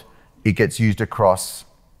world, it gets used across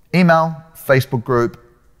email, Facebook group,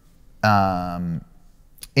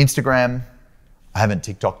 Instagram. I haven't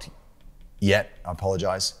TikToked yet, I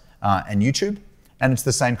apologize, and YouTube, and it's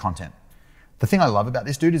the same content. The thing I love about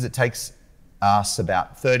this, dude, is it takes us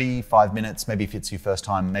about 35 minutes, maybe if it's your first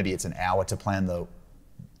time, maybe it's an hour to plan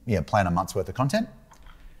plan a month's worth of content.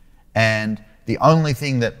 And the only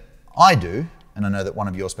thing that I do, and I know that one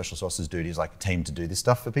of your special sources, dude, is like a team to do this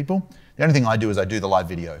stuff for people. The only thing I do is I do the live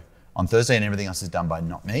video on Thursday, and everything else is done by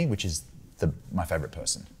not me, which is my favorite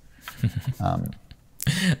person.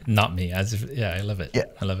 Not me. Yeah, I love it. Yeah.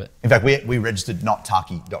 I love it. In fact, we registered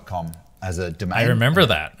nottaki.com as a domain. I remember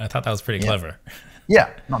that. I thought that was pretty clever.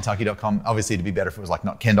 Yeah, nottaki.com. Obviously, it'd be better if it was like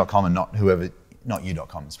notken.com and not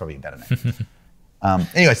you.com. It's probably a better name.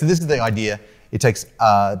 Anyway, so this is the idea. It takes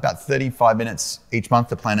about 35 minutes each month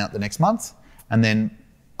to plan out the next month. And then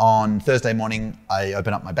on Thursday morning, I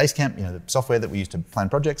open up my Basecamp, the software that we use to plan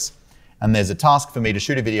projects. And there's a task for me to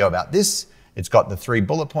shoot a video about this. It's got the 3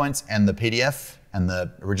 bullet points and the PDF and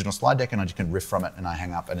the original slide deck, and I just can riff from it, and I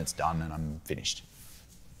hang up and it's done and I'm finished.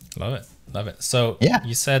 Love it. Love it. So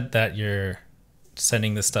you said that you're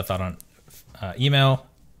sending this stuff out on email,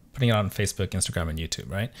 putting it on Facebook, Instagram, and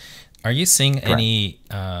YouTube, right? Are you seeing any,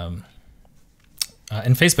 in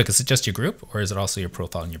Facebook, is it just your group, or is it also your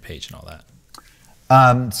profile and your page and all that?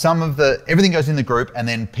 Everything goes in the group, and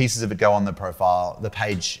then pieces of it go on the profile. The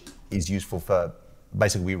page is useful for,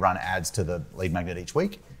 basically we run ads to the lead magnet each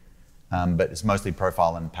week, but it's mostly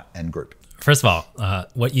profile and group. First of all,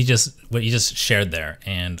 what you just shared there,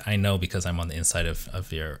 and I know because I'm on the inside of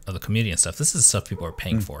the community and stuff, this is stuff people are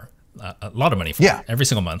paying for. A lot of money for every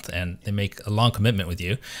single month, and they make a long commitment with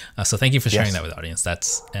you. So thank you for sharing that with the audience.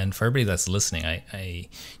 And for everybody that's listening, I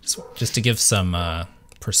just to give some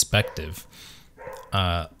perspective,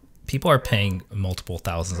 people are paying multiple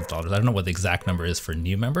thousands of dollars. I don't know what the exact number is for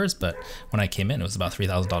new members, but when I came in, it was about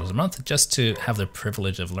 $3,000 a month just to have the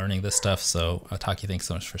privilege of learning this stuff. So Taki, thanks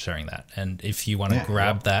so much for sharing that. And if you want to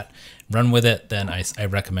grab that, run with it, then I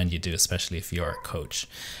recommend you do, especially if you're a coach.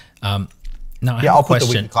 Now, I'll put the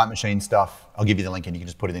weekly client machine stuff. I'll give you the link and you can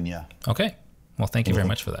just put it in here. Okay. Well, thank you very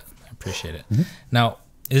much for that. I appreciate it. Now,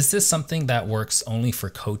 is this something that works only for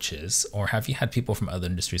coaches, or have you had people from other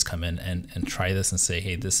industries come in and try this and say,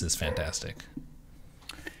 hey, this is fantastic?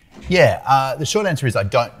 Yeah, the short answer is I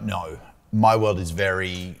don't know. My world is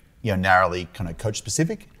very narrowly kind of coach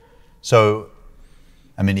specific. So,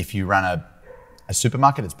 I mean, if you run a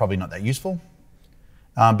supermarket, it's probably not that useful.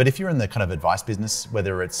 But if you're in the kind of advice business,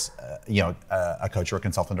 whether it's a coach or a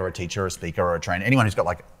consultant or a teacher or a speaker or a trainer, anyone who's got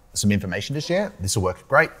like some information to share, this will work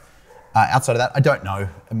great. Outside of that, I don't know.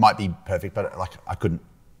 It might be perfect, but like I couldn't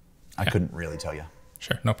really tell you.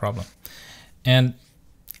 Sure, no problem. And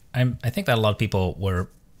I think that a lot of people were,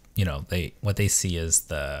 what they see is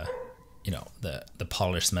the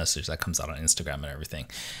polished message that comes out on Instagram and everything.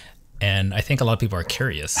 And I think a lot of people are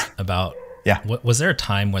curious about. Yeah. Was there a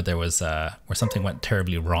time where there was where something went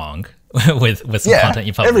terribly wrong with some content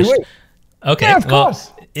you published? Every week. Okay. Yeah, of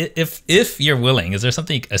course. If you're willing, is there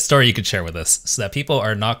a story you could share with us so that people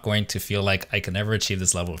are not going to feel like I can never achieve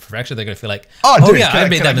this level of perfection? They're going to feel like, I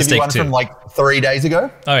made that mistake too. From like 3 days ago.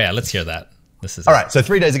 Oh yeah, let's hear that. This is all right. So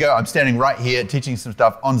 3 days ago, I'm standing right here teaching some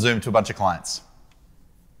stuff on Zoom to a bunch of clients,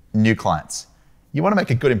 new clients. You want to make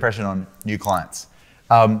a good impression on new clients.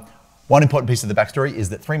 One important piece of the backstory is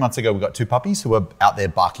that 3 months ago, we got 2 puppies who are out there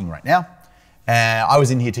barking right now. I was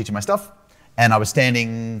in here teaching my stuff, and I was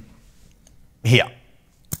standing here.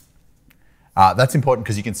 That's important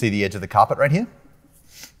because you can see the edge of the carpet right here.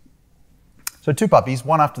 So 2 puppies,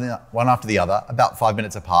 one after the other, about 5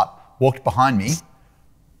 minutes apart, walked behind me,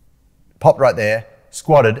 popped right there,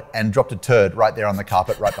 squatted, and dropped a turd right there on the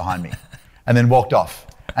carpet right behind me, and then walked off.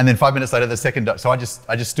 And then 5 minutes later, the second dog. So I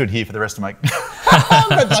just stood here for the rest of my.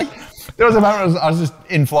 There was a moment I was just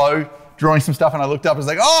in flow, drawing some stuff, and I looked up and was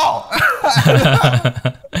like, oh!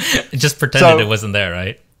 Just pretended it wasn't there,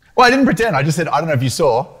 right? Well, I didn't pretend. I just said, I don't know if you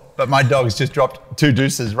saw, but my dog's just dropped 2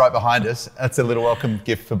 deuces right behind us. That's a little welcome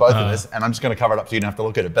gift for both of us, and I'm just going to cover it up so you don't have to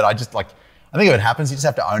look at it. But I think if it happens, you just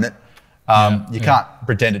have to own it. You can't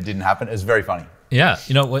pretend it didn't happen. It's very funny. Yeah,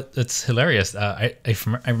 you know what? It's hilarious. I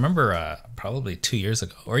remember probably 2 years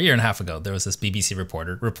ago or a year and a half ago, there was this BBC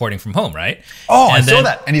reporter reporting from home, right? Oh, I saw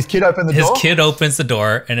that. And his kid opened the door? His kid opens the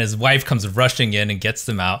door and his wife comes rushing in and gets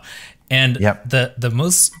them out. And the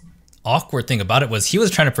most awkward thing about it was he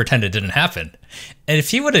was trying to pretend it didn't happen. And if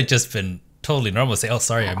he would have just been totally normal, say, oh,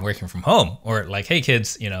 sorry, I'm working from home. Or like, hey,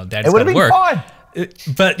 kids, daddy's got to work. Fine.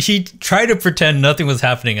 But he tried to pretend nothing was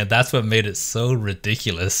happening, and that's what made it so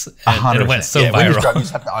ridiculous. And it went so viral. You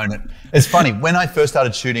just have to own it. It's funny. When I first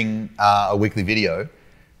started shooting a weekly video,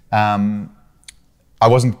 I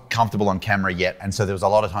wasn't comfortable on camera yet. And so there was a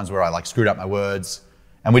lot of times where I screwed up my words,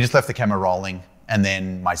 and we just left the camera rolling. And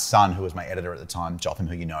then my son, who was my editor at the time, Jotham,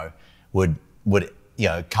 who you know, would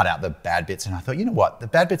cut out the bad bits. And I thought, you know what? The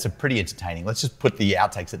bad bits are pretty entertaining. Let's just put the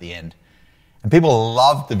outtakes at the end. And people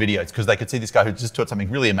loved the videos because they could see this guy who just taught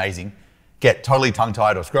something really amazing get totally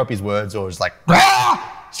tongue-tied or screw up his words or just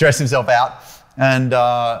stress himself out. And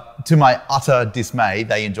to my utter dismay,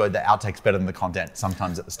 they enjoyed the outtakes better than the content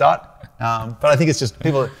sometimes at the start. But I think it's just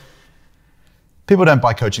people people don't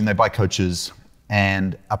buy coaching, they buy coaches.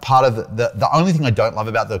 And a part of the only thing I don't love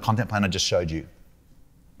about the content plan I just showed you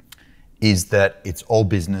is that it's all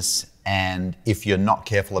business, and if you're not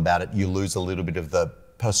careful about it, you lose a little bit of the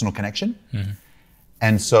personal connection. Mm-hmm.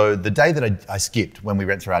 And so the day that I skipped when we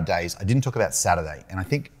went through our days, I didn't talk about Saturday. And I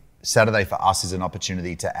think Saturday for us is an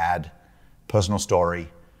opportunity to add personal story,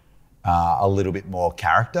 a little bit more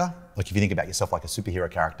character. Like if you think about yourself like a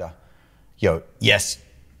superhero character, yes,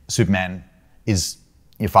 Superman is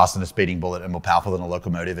faster than a speeding bullet and more powerful than a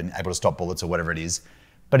locomotive and able to stop bullets or whatever it is,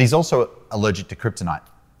 but he's also allergic to kryptonite.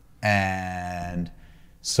 And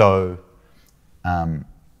so I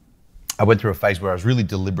went through a phase where I was really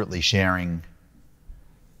deliberately sharing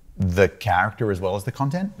the character as well as the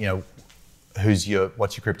content. What's your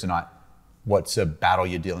kryptonite? What's a battle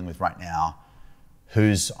you're dealing with right now?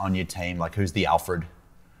 Who's on your team? Like who's the Alfred?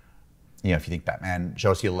 If you think Batman,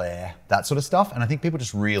 show us your lair, that sort of stuff. And I think people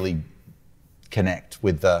just really connect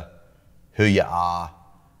with who you are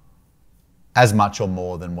as much or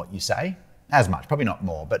more than what you say. As much, probably not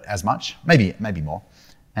more, but as much, maybe more.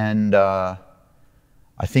 And I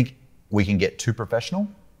think we can get too professional,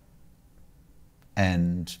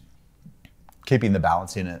 and keeping the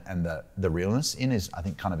balance in it and the realness in is, I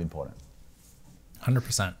think, kind of important.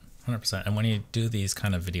 100%. And when you do these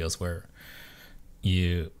kind of videos where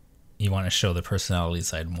you want to show the personality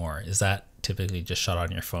side more, is that typically just shot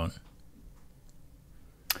on your phone?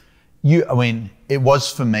 It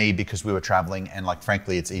was for me because we were traveling, and like,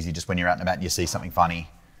 frankly, it's easy just when you're out and about and you see something funny,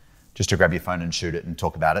 just to grab your phone and shoot it and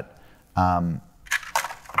talk about it. I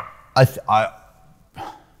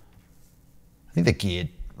think the gear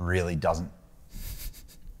really doesn't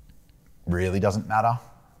matter. I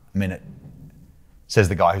mean, it says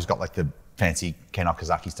the guy who's got like the fancy Ken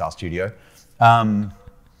Okazaki style studio. The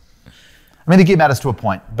gear matters to a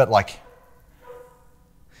point, but like,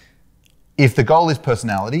 if the goal is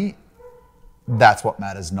personality, that's what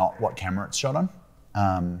matters, not what camera it's shot on.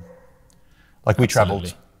 We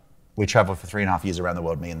traveled for 3.5 years around the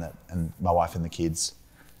world, me and my wife and the kids,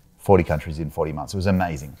 40 countries in 40 months. It was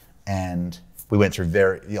amazing. And we went through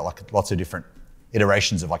lots of different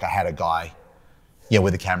iterations of I had a guy,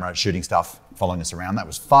 with a camera shooting stuff, following us around. That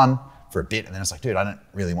was fun for a bit. And then it's like, dude, I don't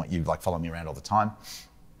really want you following me around all the time.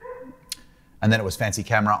 And then it was fancy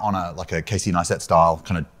camera on a Casey Neistat style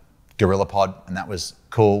kind of gorilla pod. And that was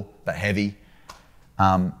cool, but heavy.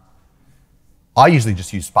 I usually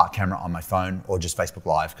just use Spark camera on my phone or just Facebook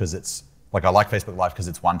Live, because it's I like Facebook Live because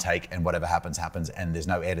it's one take and whatever happens, and there's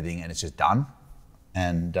no editing and it's just done.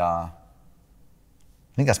 And I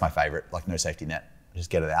think that's my favorite, no safety net, just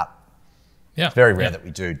get it out. Yeah. It's very rare that we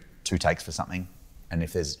do 2 takes for something. And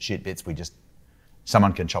if there's shit bits,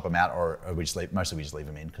 someone can chop them out, or we just leave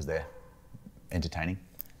them in because they're entertaining.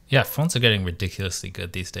 Yeah, phones are getting ridiculously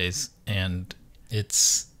good these days. And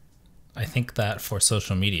I think that for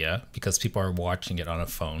social media, because people are watching it on a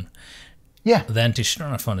phone, then to shoot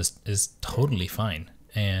on a phone is totally fine.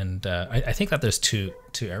 And I think that there's two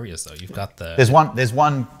areas though. You've got there's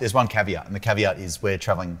one caveat, and the caveat is we're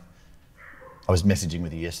traveling. I was messaging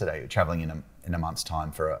with you yesterday. We're traveling in a month's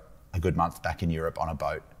time for a good month back in Europe on a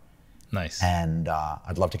boat. Nice. And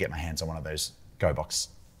I'd love to get my hands on one of those GoBox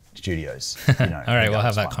studios. All right, we'll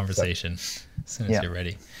have that conversation as soon as you're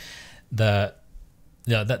ready. That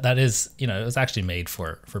is, it was actually made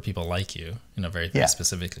for people like you, very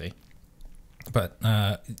specifically. But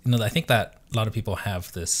I think that a lot of people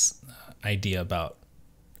have this idea about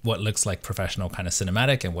what looks like professional kind of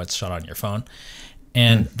cinematic and what's shot on your phone,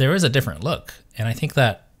 and there is a different look. And I think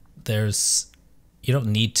that you don't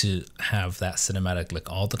need to have that cinematic look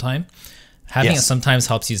all the time. Having it sometimes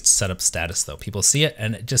helps you set up status, though. People see it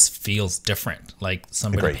and it just feels different, like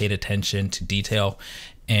somebody paid attention to detail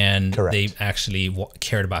and they actually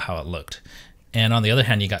cared about how it looked. And on the other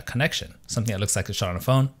hand, you got connection, something that looks like it's shot on a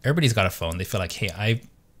phone. Everybody's got a phone. They feel like, hey,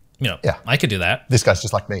 I could do that. This guy's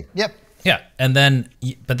just like me. Yep. Yeah. And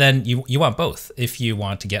but then you want both. If you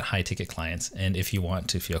want to get high ticket clients and if you want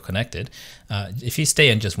to feel connected, if you stay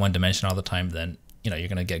in just one dimension all the time, then you're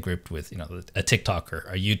going to get grouped with a TikTok or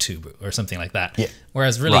a YouTube or something like that. Yeah.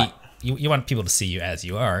 Whereas really you want people to see you as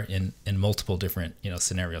you are in multiple different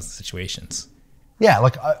scenarios and situations. Yeah,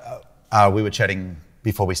 we were chatting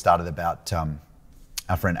before we started about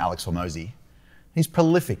our friend Alex Hormozy. He's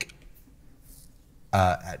prolific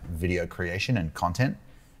at video creation and content.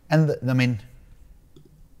 And I'm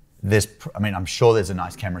sure there's a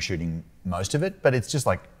nice camera shooting most of it, but it's just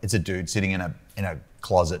it's a dude sitting in a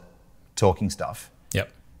closet talking stuff.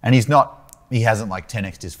 Yep. And he hasn't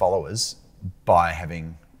 10x'd his followers by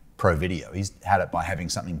having pro video. He's had it by having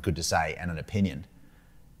something good to say and an opinion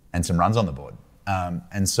and some runs on the board.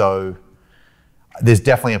 And so there's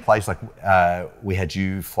definitely a place like we had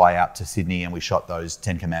you fly out to Sydney and we shot those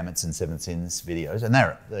 10 Commandments and 7 Sins videos, and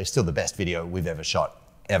they're still the best video we've ever shot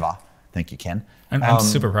ever. Thank you, Ken. I'm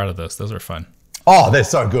super proud of those. Those are fun. Oh, they're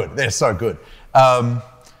so good. They're so good.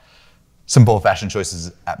 Some poor fashion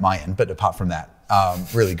choices at my end, but apart from that,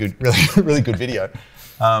 really good, really good video.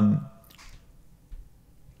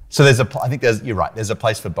 So I think you're right. There's a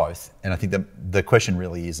place for both, and I think the question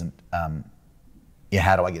really isn't,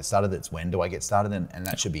 how do I get started? It's when do I get started, and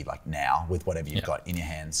that should be like now with whatever you've got in your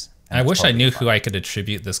hands. I wish I knew who I could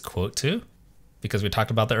attribute this quote to, because we talked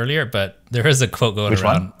about that earlier. But there is a quote going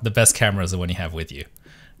around: "The best camera is the one you have with you."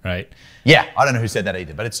 Right? Yeah, I don't know who said that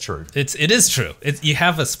either, but it's true. It is true. You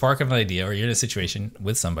have a spark of an idea, or you're in a situation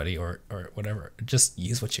with somebody, or whatever. Just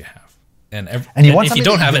use what you have. And if you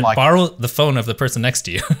don't have it, borrow the phone of the person next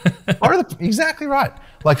to you. Exactly right.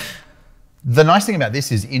 Like, the nice thing about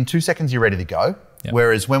this is in 2 seconds you're ready to go. Yep.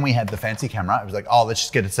 Whereas when we had the fancy camera, it was like, oh, let's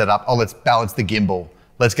just get it set up. Oh, let's balance the gimbal.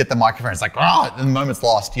 Let's get the microphone. It's like, oh, and the moment's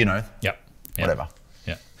lost, Yep. Whatever.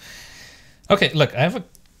 Yeah. Okay, look, I have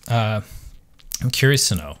I'm curious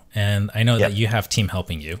to know, and I know that you have team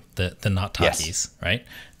helping you, the not Takis, right?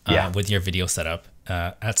 With your video setup.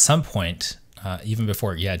 At some point, even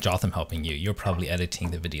before you had Jotham helping you, you're probably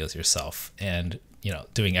editing the videos yourself and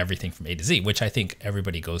doing everything from A to Z, which I think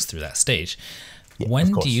everybody goes through that stage. Yeah,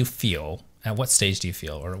 when do you feel? At what stage do you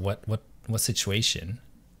feel, or what situation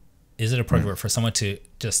is it appropriate for someone to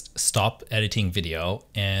just stop editing video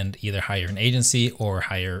and either hire an agency or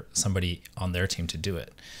hire somebody on their team to do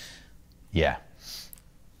it? Yeah.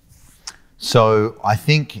 So I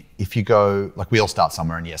think if you go, like, we all start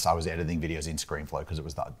somewhere, and yes, I was editing videos in ScreenFlow because it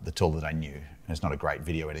was the tool that I knew. It's not a great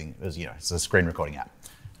video editing, it was, it's a screen recording app,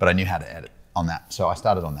 but I knew how to edit on that. So I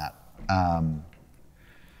started on that.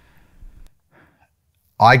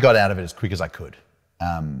 I got out of it as quick as I could.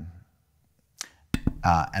 And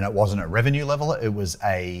it wasn't a revenue level, it was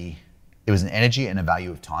an energy and a value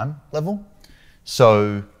of time level.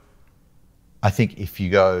 So I think if you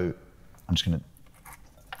go,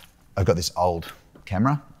 I've got this old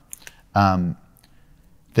camera.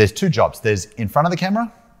 There's 2 jobs. There's in front of the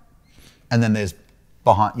camera, and then there's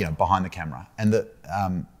behind the camera. And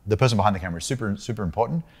the person behind the camera is super, super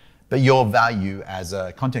important, but your value as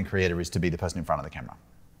a content creator is to be the person in front of the camera.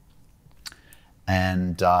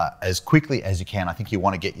 And as quickly as you can, I think you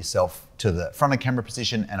want to get yourself to the front of the camera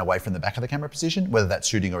position and away from the back of the camera position, whether that's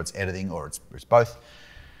shooting or it's editing or it's both.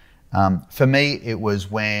 For me, it was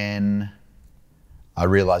when I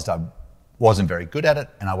realized I wasn't very good at it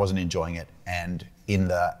and I wasn't enjoying it. And in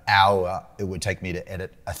the hour it would take me to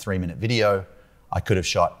edit a 3-minute video, I could have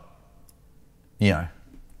shot,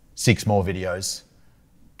 6 more videos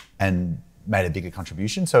and made a bigger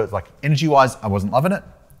contribution. So it's like, energy-wise, I wasn't loving it.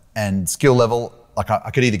 And skill level, like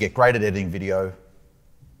I could either get great at editing video,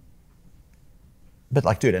 but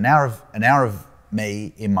like, dude, an hour of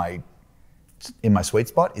me in my sweet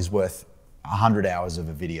spot is worth 100 hours of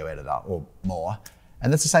a video editor or more.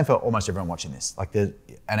 And that's the same for almost everyone watching this. Like, an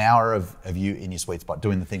hour of you in your sweet spot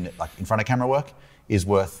doing the thing that, like, in front of camera work is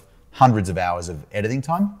worth hundreds of hours of editing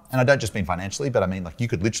time. And I don't just mean financially, but I mean, like, you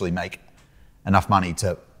could literally make enough money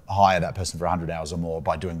to hire that person for 100 hours or more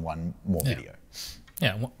by doing one more video.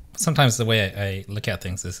 Yeah. Well, sometimes the way I look at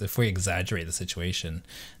things is, if we exaggerate the situation,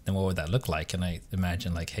 then what would that look like? And I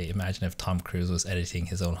imagine, like, hey, imagine if Tom Cruise was editing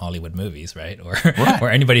his own Hollywood movies, right? Or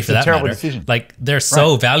anybody for that matter. Decision. Like, they're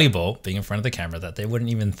so valuable being in front of the camera that they wouldn't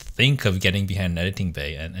even think of getting behind an editing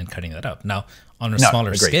bay and cutting that up. Now, on a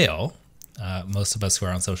smaller scale, most of us who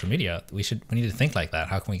are on social media, we need to think like that.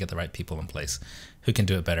 How can we get the right people in place who can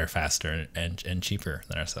do it better, faster, and cheaper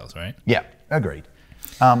than ourselves, right? Yeah, agreed.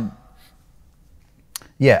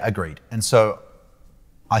 Yeah, agreed. And so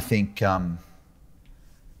I think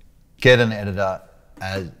get an editor.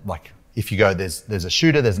 Like, if you go, there's a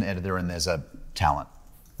shooter, there's an editor, and there's a talent,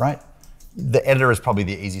 right? The editor is probably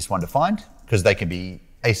the easiest one to find because they can be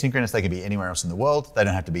asynchronous. They can be anywhere else in the world. They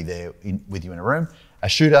don't have to be there with you in a room. A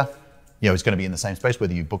shooter, is going to be in the same space,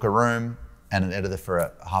 whether you book a room and an editor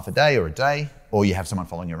for half a day, or you have someone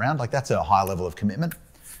following you around. Like, that's a high level of commitment.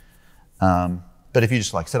 But if you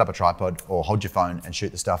just, like, set up a tripod or hold your phone and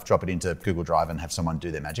shoot the stuff, drop it into Google Drive and have someone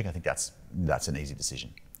do their magic, I think that's an easy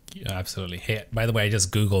decision. Yeah, absolutely. Hey, by the way, I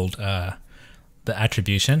just Googled the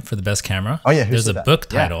attribution for the best camera. Oh yeah, there's a book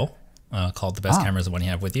title called "The Best Camera is the One You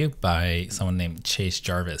Have with You" by someone named Chase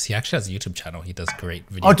Jarvis. He actually has a YouTube channel. He does great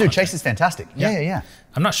video. Oh, dude, content. Chase is fantastic. Yeah.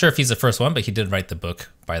 I'm not sure if he's the first one, but he did write the book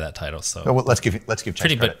by that title. So well, let's give Chase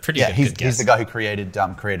credit. Pretty good. He's the guy who created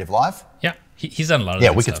Creative Live. Yeah, he's done a lot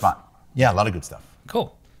of wicked stuff. Smart. Yeah, a lot of good stuff.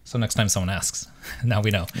 Cool. So next time someone asks, now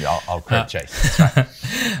we know. Yeah, I'll credit Chase. That's right.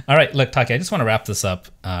 All right, look, Taki, I just want to wrap this up,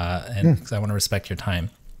 and because I want to respect your time.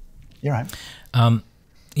 You're right.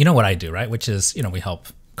 You know what I do, right? Which is, we help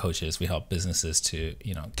coaches, we help businesses to,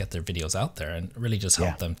 get their videos out there and really just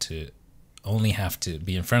help them to only have to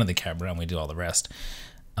be in front of the camera, and we do all the rest.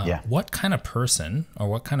 What kind of person, or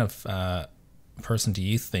what kind of person do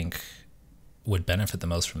you think would benefit the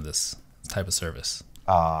most from this type of service?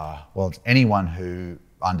 Well, it's anyone who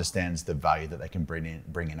understands the value that they can bring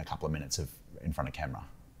in a couple of minutes in front of camera,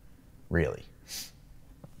 really.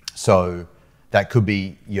 So that could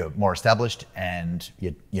be you're more established and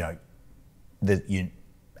you're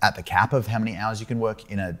at the cap of how many hours you can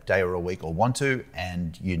work in a day or a week or want to,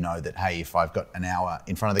 and you know that, hey, if I've got an hour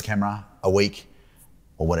in front of the camera a week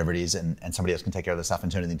or whatever it is, and somebody else can take care of the stuff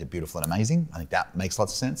and turn it into beautiful and amazing, I think that makes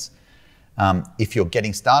lots of sense. If you're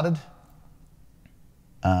getting started,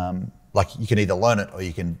 like you can either learn it or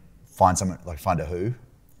you can find someone, like find a who,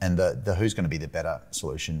 and the who's going to be the better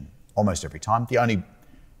solution almost every time. The only,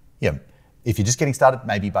 if you're just getting started,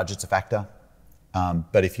 maybe budget's a factor.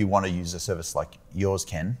 But if you want to use a service like yours,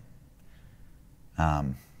 Ken, I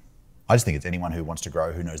just think it's anyone who wants to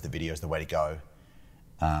grow, who knows the video is the way to go,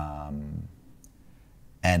 and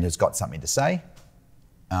has got something to say,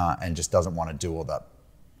 and just doesn't want to do all that.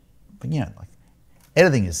 But like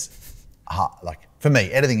editing is hard. Like for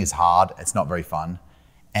me, editing is hard. It's not very fun.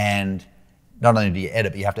 And not only do you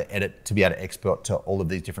edit, but you have to edit to be able to export to all of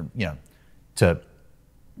these different, to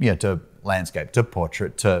landscape, to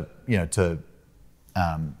portrait, to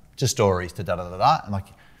stories, to da-da-da-da. And like,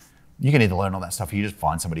 you can either learn all that stuff or you just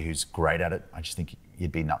find somebody who's great at it. I just think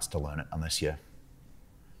you'd be nuts to learn it unless you're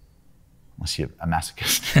a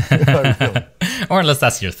masochist. Or unless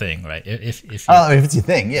that's your thing, right? If if it's your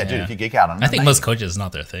thing, dude, if you geek out on it. I think most coaches, it's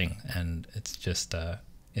not their thing. And it's just,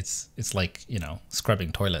 it's like,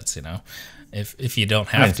 scrubbing toilets, If you don't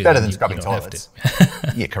have it's to, better than scrubbing toilets.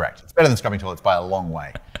 Yeah, correct. It's better than scrubbing toilets by a long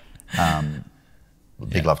way.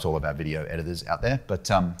 Big love to all of our video editors out there. But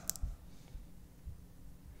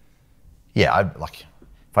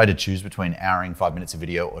if I had to choose between hour-ing 5 minutes of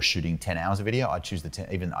video or shooting 10 hours of video, I'd choose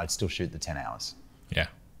I'd still shoot the 10 hours. Yeah.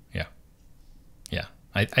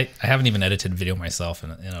 I haven't even edited video myself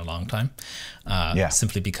in a long time.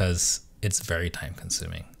 Simply because it's very time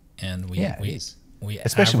consuming. And we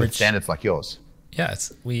especially with standards like yours. Yeah,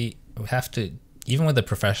 we have to, even with the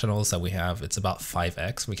professionals that we have, it's about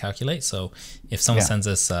 5x we calculate. So if someone sends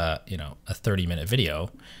us a 30-minute video,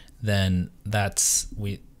 then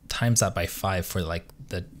we times that by 5 for like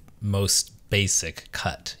the most basic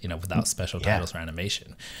cut, without special titles or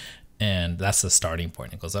animation. And that's the starting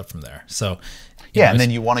point. It goes up from there. So and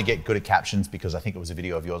then you want to get good at captions, because I think it was a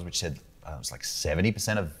video of yours which said it was like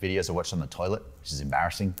 70% of videos are watched on the toilet, which is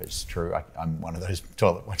embarrassing, but it's true. I'm one of those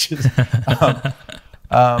toilet watchers.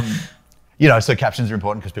 So captions are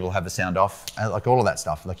important because people have the sound off, like all of that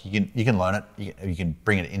stuff. Like you can learn it, you can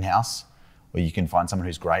bring it in-house, or you can find someone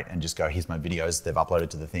who's great and just go, here's my videos, they've uploaded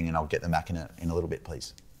to the thing, and I'll get them back in a little bit,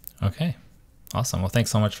 please. Okay, awesome. Well, thanks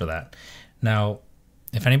so much for that. Now,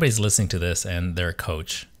 if anybody's listening to this and they're a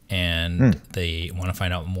coach and they want to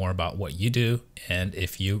find out more about what you do, and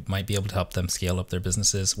if you might be able to help them scale up their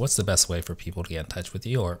businesses, what's the best way for people to get in touch with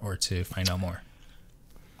you or to find out more?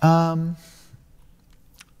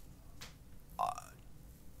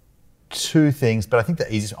 Two things, but I think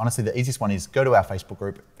the easiest one is go to our Facebook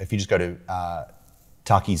group. If you just go to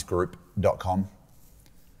takisgroup.com.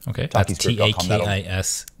 Okay, that's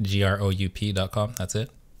takisgroup.com. That's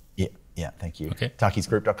it? Yeah, thank you. Okay.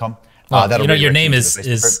 takisgroup.com. Well, your name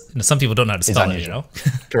is some people don't know how to spell it,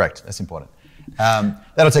 Correct, that's important.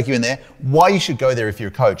 That'll take you in there. Why you should go there if you're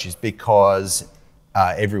a coach is because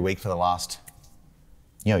every week for the last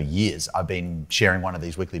years, I've been sharing one of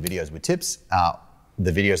these weekly videos with tips.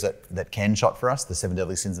 The videos that Ken shot for us, the 7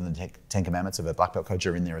 Deadly Sins and the 10 Commandments of a Black Belt coach,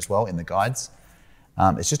 are in there as well in the guides.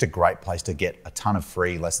 It's just a great place to get a ton of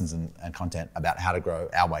free lessons and content about how to grow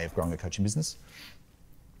our way of growing a coaching business.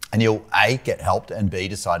 And you'll A, get helped, and B,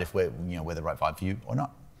 decide if we're the right vibe for you or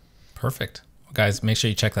not. Perfect. Well, guys, make sure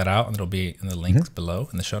you check that out, and it'll be in the links below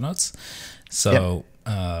in the show notes. So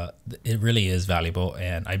it really is valuable,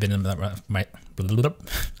 and I've been in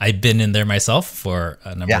there myself for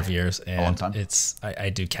a number of years, and a long time. I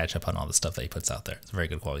do catch up on all the stuff that he puts out there. It's very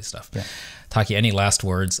good quality stuff. Yeah. Taki, any last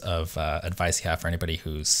words of advice you have for anybody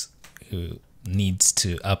who needs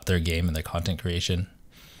to up their game in their content creation?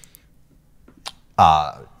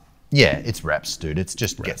 It's reps, dude. It's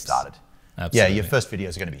just get started. Absolutely. Yeah, your first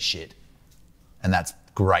videos are going to be shit, and that's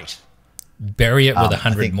great. Bury it with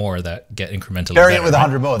 100 more that get incrementally Bury better, it with right?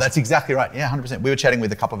 100 more. That's exactly right. Yeah, 100%. We were chatting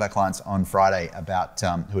with a couple of our clients on Friday about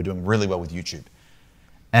who are doing really well with YouTube.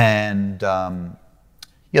 And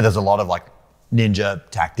there's a lot of like ninja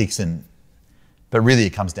tactics, but really it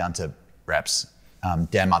comes down to reps.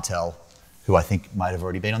 Dan Martell, who I think might have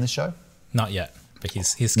already been on this show. Not yet, but he's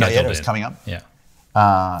scheduled. Not yet, it's coming up.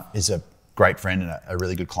 Yeah. Is a great friend and a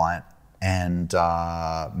really good client, and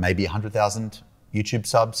maybe 100,000 YouTube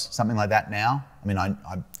subs, something like that now. I mean,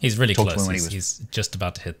 he's really talked to close. him when He's just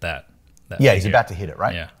about to hit that yeah, figure. he's about to hit it,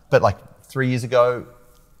 right? Yeah. But like 3 years ago,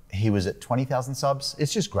 he was at 20,000 subs.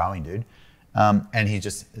 It's just growing, dude. And he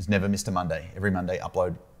just has never missed a Monday. Every Monday,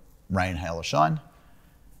 upload, rain, hail, or shine.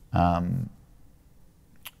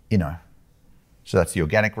 So that's the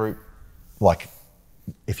organic route. Like,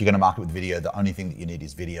 if you're going to market with video, the only thing that you need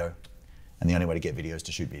is video, and the only way to get video is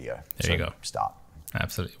to shoot video. There you go. Start.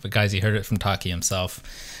 Absolutely. But guys, you heard it from Taki himself.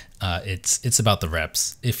 It's about the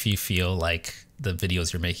reps. If you feel like the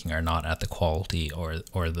videos you're making are not at the quality or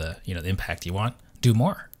the the impact you want, do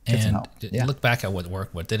more and look back at what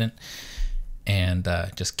worked, what didn't, and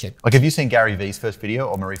just keep. Like, have you seen Gary Vee's first video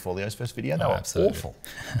or Marie Forleo's first video? They were absolutely awful.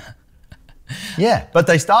 Yeah, but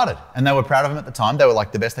they started and they were proud of them at the time. They were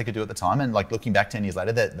like the best they could do at the time, and like looking back 10 years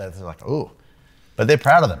later, they're like, oh. But they're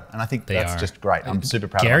proud of them, and I think that's just great. I'm super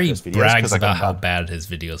proud Gary of my first videos. Gary brags about how bad his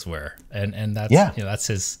videos were, and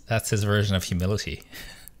that's that's his version of humility.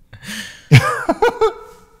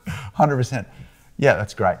 100%. Yeah,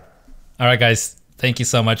 that's great. All right, guys. Thank you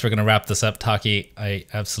so much. We're going to wrap this up. Taki, I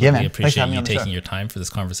absolutely appreciate you taking your time for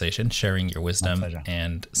this conversation, sharing your wisdom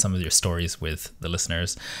and some of your stories with the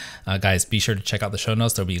listeners. Guys, be sure to check out the show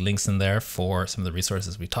notes. There'll be links in there for some of the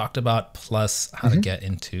resources we talked about, plus how to get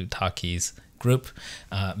into Taki's group.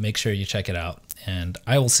 Make sure you check it out. And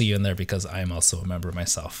I will see you in there because I am also a member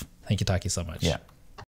myself. Thank you, Taki, so much. Yeah.